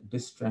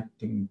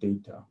distracting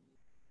data.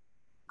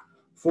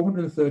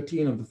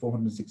 413 of the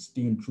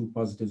 416 true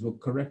positives were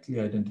correctly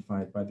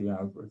identified by the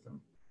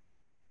algorithm.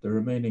 The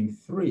remaining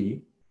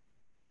three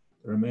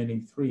were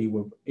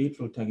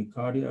atrial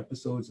tachycardia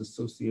episodes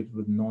associated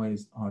with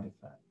noise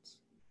artifacts.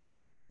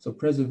 So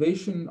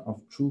preservation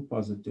of true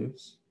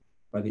positives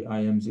by the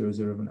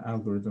IM007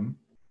 algorithm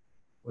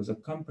was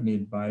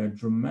accompanied by a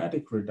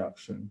dramatic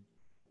reduction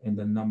in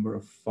the number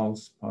of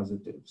false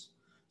positives.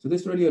 So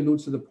this really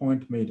alludes to the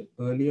point made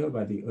earlier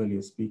by the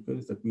earlier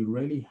speakers that we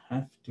really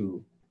have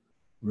to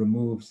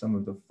remove some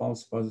of the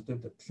false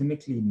positive, the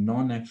clinically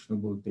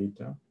non-actionable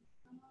data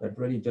that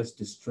really just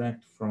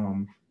distract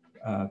from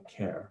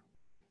care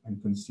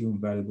and consume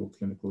valuable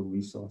clinical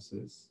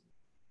resources.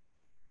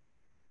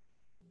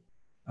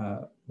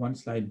 One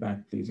slide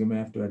back, please. You may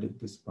have to edit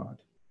this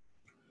part.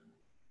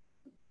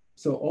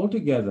 So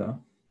altogether,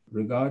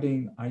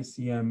 regarding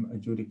ICM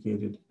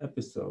adjudicated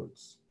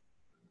episodes,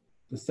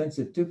 the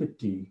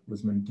sensitivity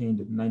was maintained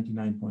at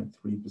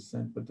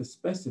 99.3%, but the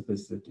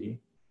specificity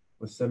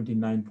was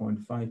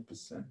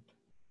 79.5%.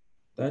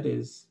 That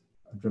is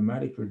a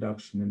dramatic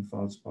reduction in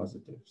false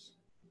positives.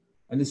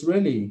 And this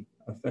really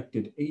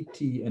affected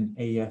AT and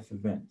AF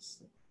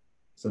events.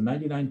 So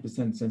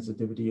 99%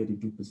 sensitivity,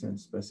 82%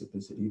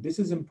 specificity. This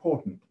is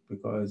important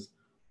because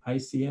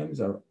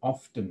ICMs are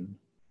often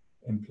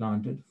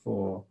implanted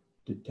for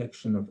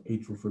detection of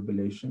atrial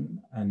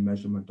fibrillation and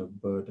measurement of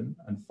burden,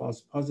 and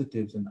false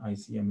positives in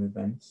ICM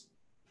events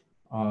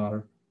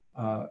are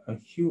a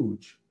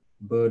huge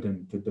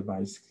burden to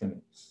device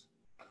clinics.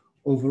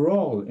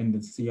 Overall, in the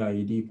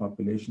CIED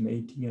population,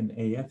 AT and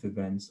AF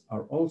events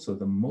are also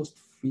the most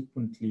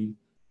frequently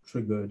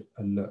triggered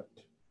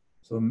alert.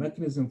 So a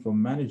mechanism for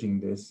managing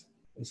this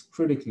is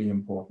critically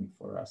important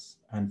for us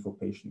and for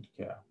patient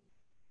care.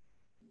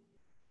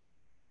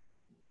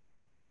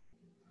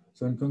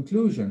 So in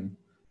conclusion,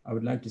 I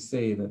would like to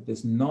say that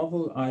this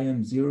novel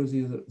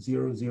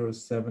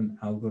IM007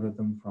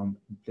 algorithm from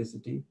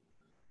implicity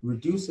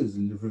reduces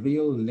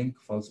reveal link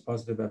false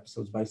positive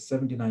episodes by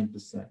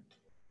 79%,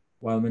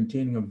 while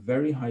maintaining a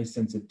very high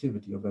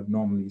sensitivity of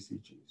abnormal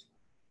ECGs.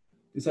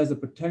 This has the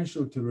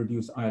potential to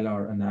reduce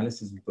ILR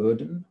analysis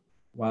burden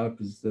while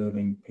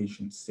preserving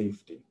patient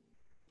safety.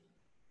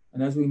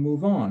 And as we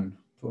move on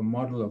to a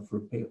model of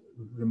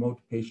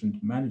remote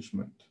patient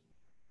management,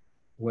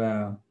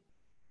 where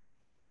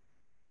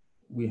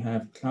we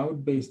have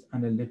cloud-based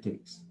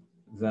analytics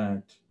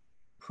that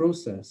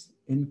process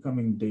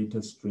incoming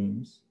data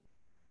streams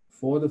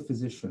for the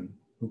physician,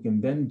 who can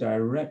then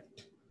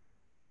direct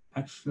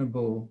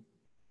actionable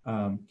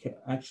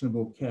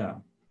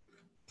care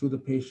to the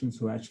patients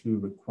who actually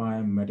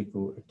require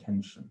medical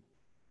attention.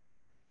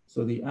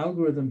 So the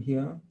algorithm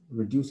here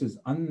reduces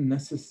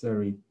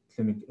unnecessary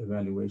clinic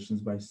evaluations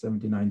by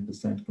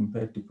 79%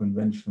 compared to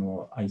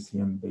conventional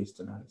ICM-based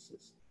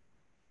analysis.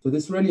 So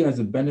this really has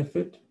a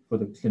benefit for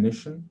the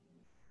clinician,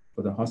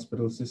 for the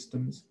hospital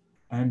systems,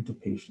 and to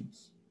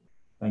patients.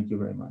 Thank you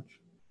very much.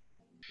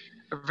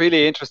 A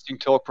really interesting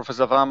talk,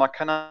 Professor Varma.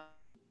 Can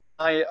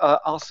I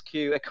ask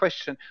you a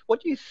question?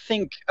 What do you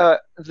think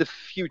the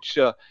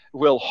future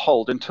will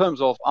hold in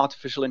terms of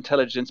artificial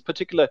intelligence,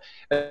 particularly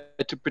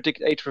to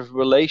predict atrial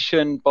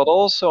fibrillation, but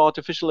also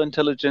artificial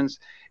intelligence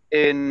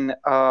in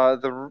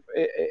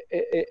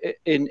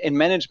in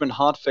management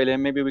heart failure?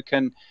 Maybe we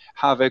can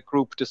have a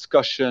group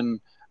discussion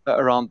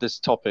around this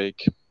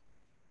topic.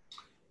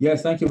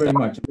 Yes, thank you very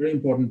much. Very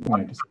important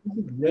point. So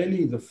this is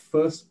really the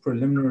first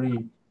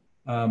preliminary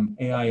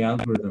AI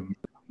algorithm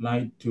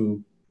applied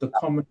to the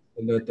common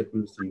alert that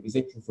we receive is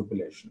atrial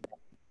fibrillation.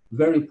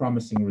 Very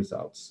promising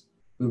results.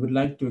 We would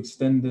like to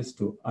extend this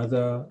to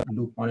other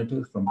loop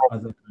monitors from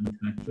other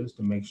manufacturers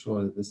to make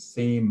sure that the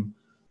same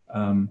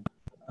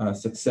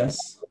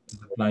success is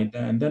applied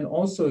there, and then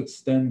also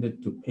extend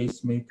it to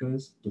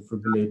pacemakers,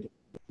 defibrillators,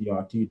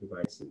 DRT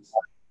devices,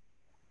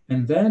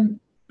 and then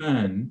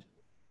expand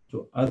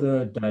to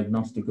other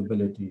diagnostic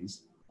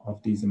abilities of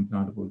these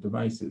implantable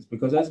devices.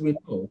 Because as we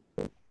know,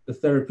 the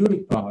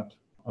therapeutic part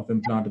of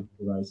implantable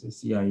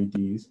devices,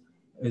 CIEDs,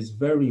 is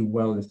very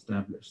well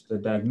established. The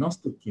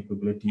diagnostic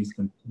capabilities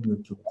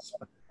continue to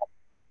expand.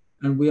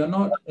 And we are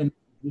not in a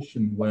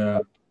position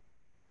where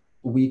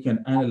we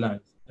can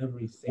analyze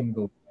every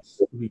single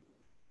discrete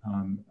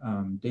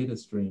data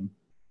stream.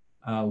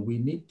 We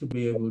need to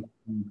be able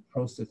to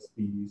process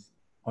these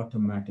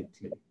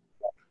automatically.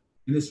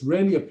 And this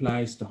really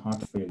applies to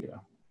heart failure.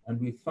 And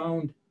we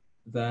found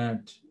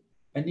that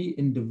any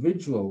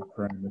individual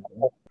parameter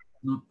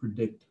does not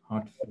predict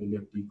heart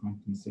failure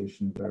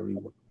decompensation very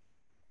well.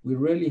 We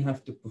really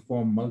have to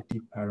perform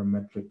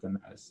multi-parametric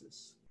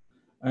analysis.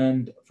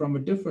 And from a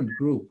different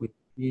group, we've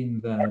seen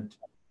that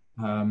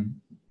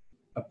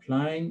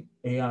applying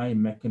AI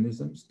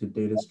mechanisms to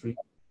data stream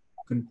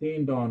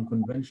contained on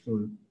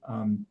conventional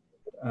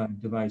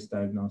device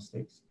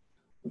diagnostics,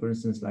 for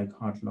instance, like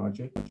Heart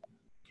Logic,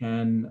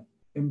 can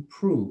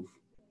improve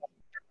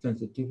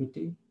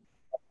sensitivity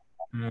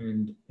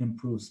and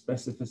improve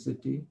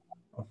specificity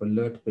of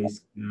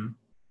alert-based care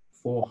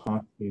for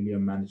heart failure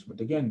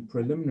management. Again,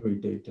 preliminary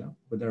data,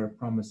 but there are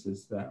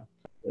promises there.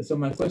 So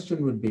my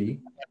question would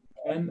be,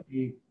 can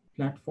a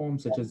platform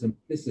such as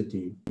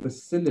Implicity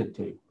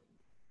facilitate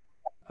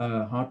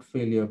heart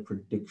failure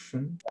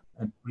prediction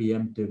and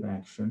preemptive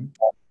action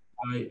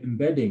by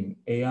embedding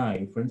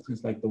AI, for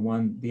instance, like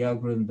the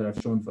algorithm that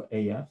I've shown for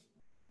AF,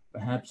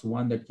 perhaps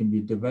one that can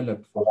be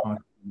developed for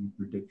heart failure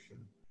prediction?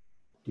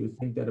 Do you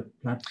think that a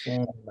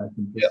platform like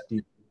Implicity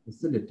can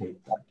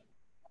facilitate that?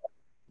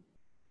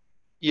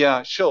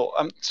 Yeah, sure.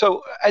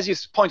 So as you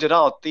pointed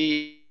out,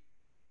 the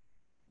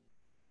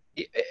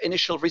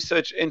initial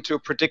research into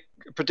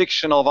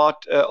prediction of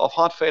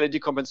heart failure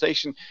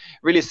decompensation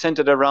really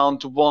centered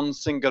around one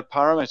single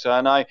parameter.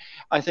 And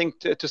I think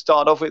to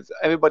start off with,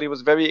 everybody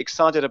was very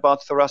excited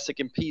about thoracic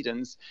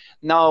impedance.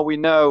 Now we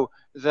know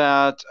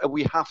that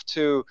we have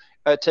to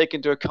take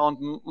into account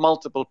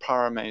multiple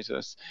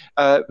parameters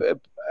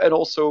and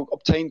also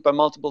obtained by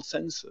multiple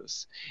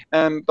sensors.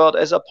 But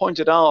as I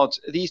pointed out,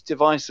 these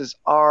devices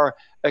are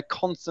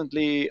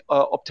constantly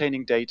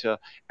obtaining data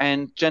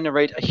and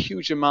generate a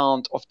huge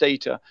amount of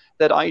data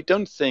that I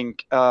don't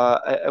think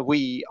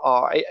we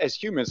are, as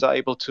humans, are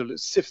able to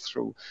sift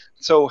through.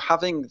 So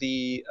having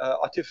the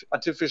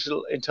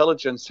artificial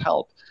intelligence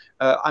help,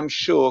 I'm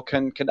sure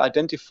can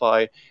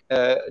identify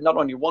not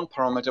only one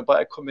parameter,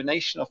 but a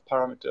combination of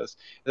parameters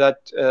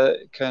that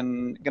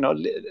can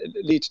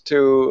lead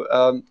to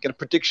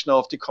prediction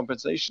of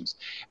decompensations.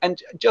 And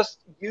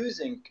just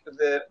using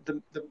the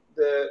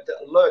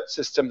alert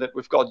system that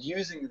we've got,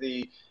 using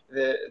the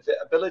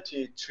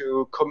ability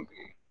to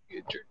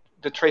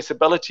the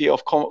traceability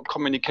of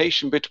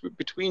communication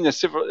between the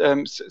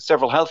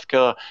several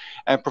healthcare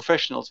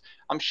professionals,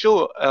 I'm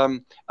sure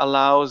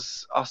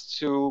allows us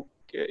to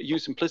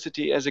use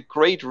Implicity as a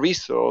great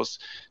resource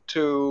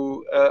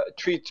to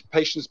treat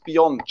patients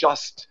beyond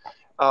just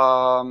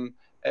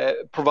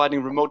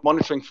providing remote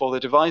monitoring for the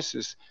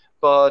devices,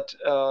 but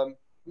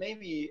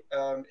maybe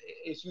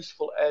it's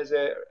useful as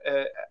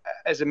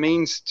a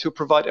means to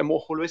provide a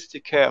more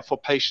holistic care for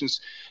patients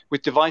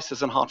with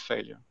devices and heart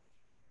failure.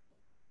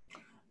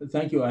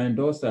 Thank you. I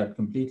endorse that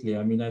completely.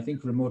 I mean, I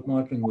think remote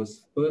monitoring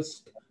was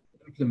first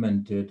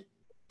implemented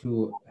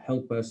to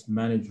help us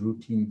manage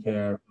routine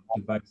care of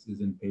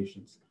devices in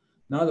patients.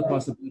 Now the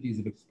possibilities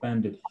have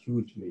expanded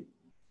hugely,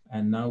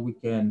 and now we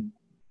can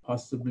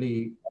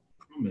possibly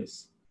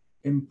promise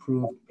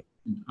improved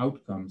patient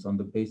outcomes on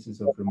the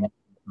basis of remote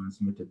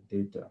transmitted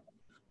data.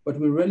 But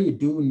we really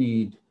do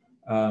need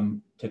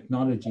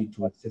technology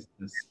to assist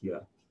us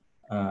here.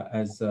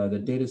 As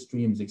the data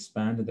streams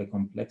expand and the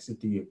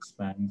complexity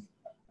expands,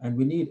 and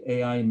we need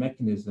AI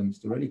mechanisms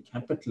to really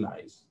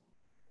capitalize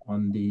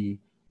on the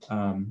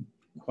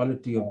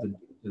quality of the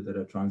data that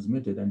are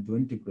transmitted and to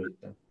integrate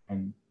them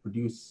and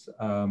produce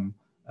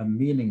a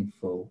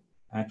meaningful,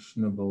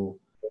 actionable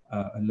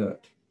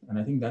alert. And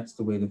I think that's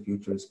the way the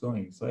future is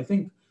going. So I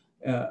think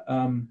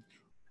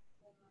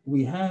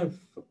we have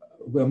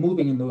we're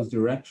moving in those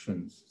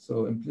directions.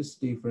 So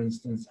Implicity, for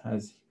instance,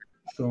 has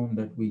shown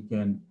that we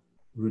can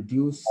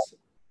reduce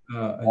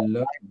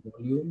alert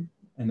volume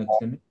in a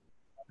clinic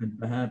and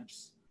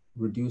perhaps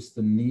reduce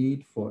the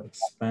need for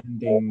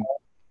expanding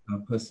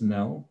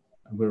personnel.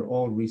 We're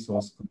all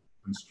resource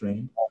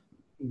constrained.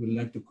 You would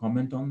like to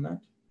comment on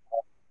that?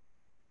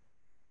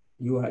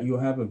 You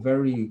have a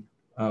very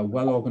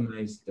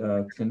well-organized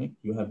clinic.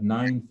 You have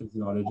 9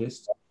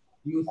 physiologists.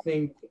 Do you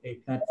think a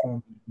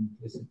platform like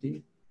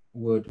Implicity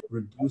would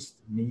reduce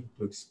the need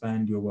to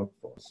expand your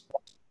workforce?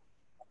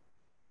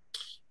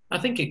 I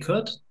think it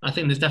could. I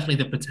think there's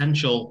definitely the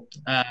potential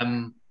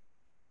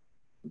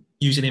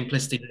using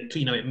Implicity.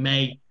 It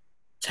may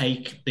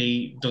take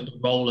the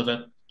role of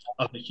a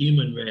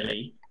human,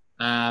 really.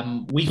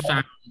 We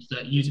found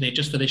that using it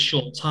just for this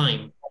short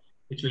time,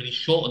 it's really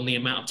shortened the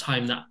amount of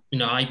time that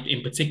I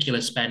in particular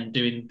spend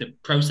doing the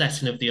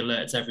processing of the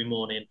alerts every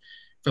morning,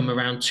 from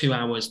around 2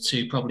 hours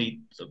to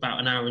probably about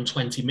 1 hour and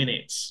 20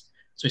 minutes.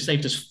 So it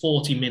saved us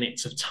 40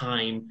 minutes of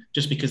time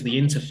just because the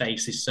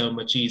interface is so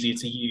much easier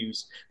to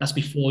use. That's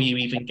before you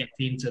even get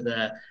into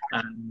the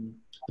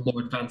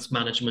more advanced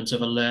management of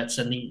alerts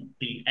and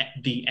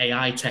the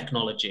AI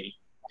technology.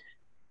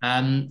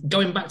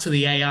 Going back to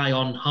the AI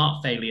on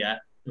heart failure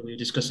that we were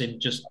discussing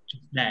just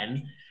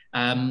then,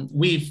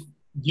 we've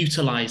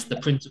utilized the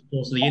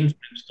principles of the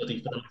INFRAM study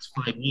for the last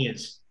 5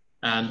 years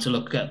to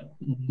look at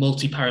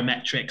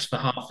multi-parametrics for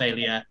heart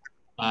failure,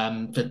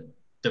 for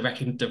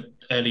the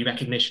early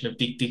recognition of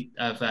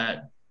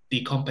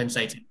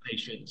decompensated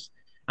patients.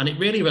 And it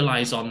really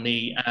relies on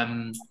the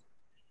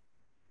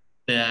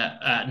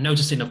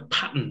noticing of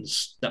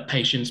patterns that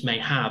patients may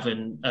have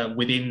and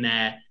within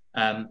their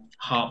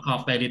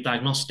heart failure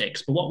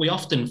diagnostics. But what we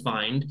often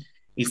find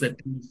is that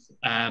these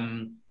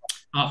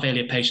heart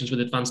failure patients with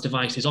advanced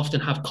devices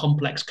often have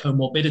complex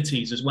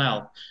comorbidities as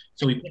well.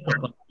 So we pick up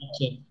a lot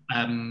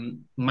of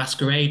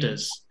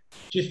masqueraders.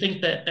 Do you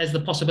think that there's the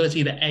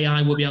possibility that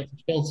AI will be able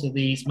to filter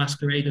these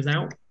masqueraders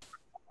out?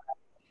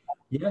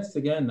 Yes,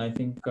 again, I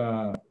think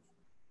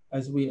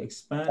as we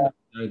expand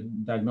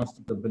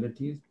diagnostic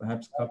abilities,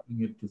 perhaps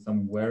coupling it to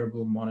some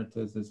wearable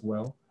monitors as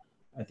well,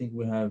 I think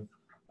we have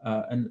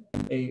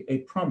a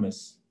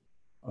promise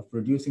of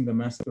reducing the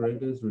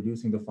masqueraders,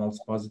 reducing the false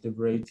positive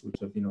rates, which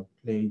have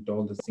plagued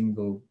all the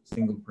single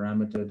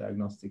parameter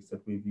diagnostics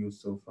that we've used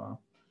so far.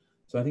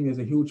 So I think there's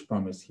a huge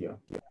promise here.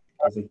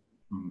 There's a huge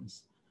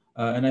promise,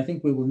 and I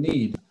think we will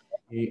need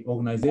a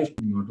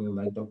organizational model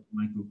like Dr.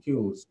 Michael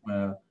Kuehl's,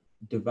 where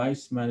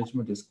device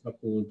management is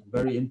coupled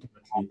very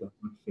intimately to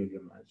heart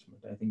failure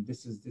management. I think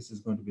this is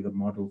going to be the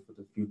model for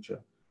the future.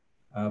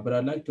 But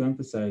I'd like to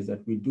emphasize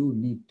that we do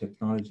need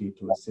technology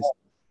to assist.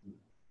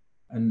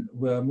 And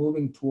we're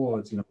moving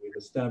towards, we've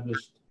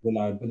established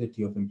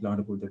reliability of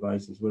implantable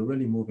devices. We're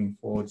really moving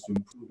forwards to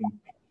improving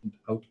patient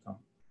outcome,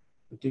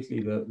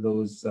 particularly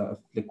those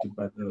afflicted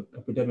by the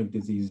epidemic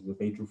diseases of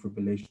atrial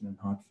fibrillation and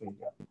heart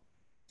failure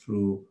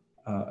through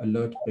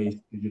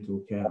alert-based digital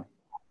care.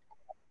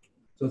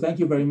 So thank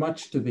you very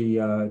much to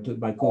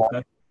my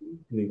co-faculty,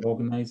 to the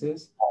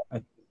organizers. I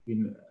think it's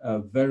been a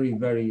very,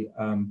 very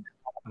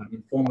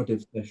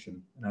informative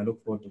session, and I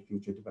look forward to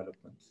future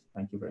developments.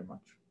 Thank you very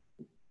much.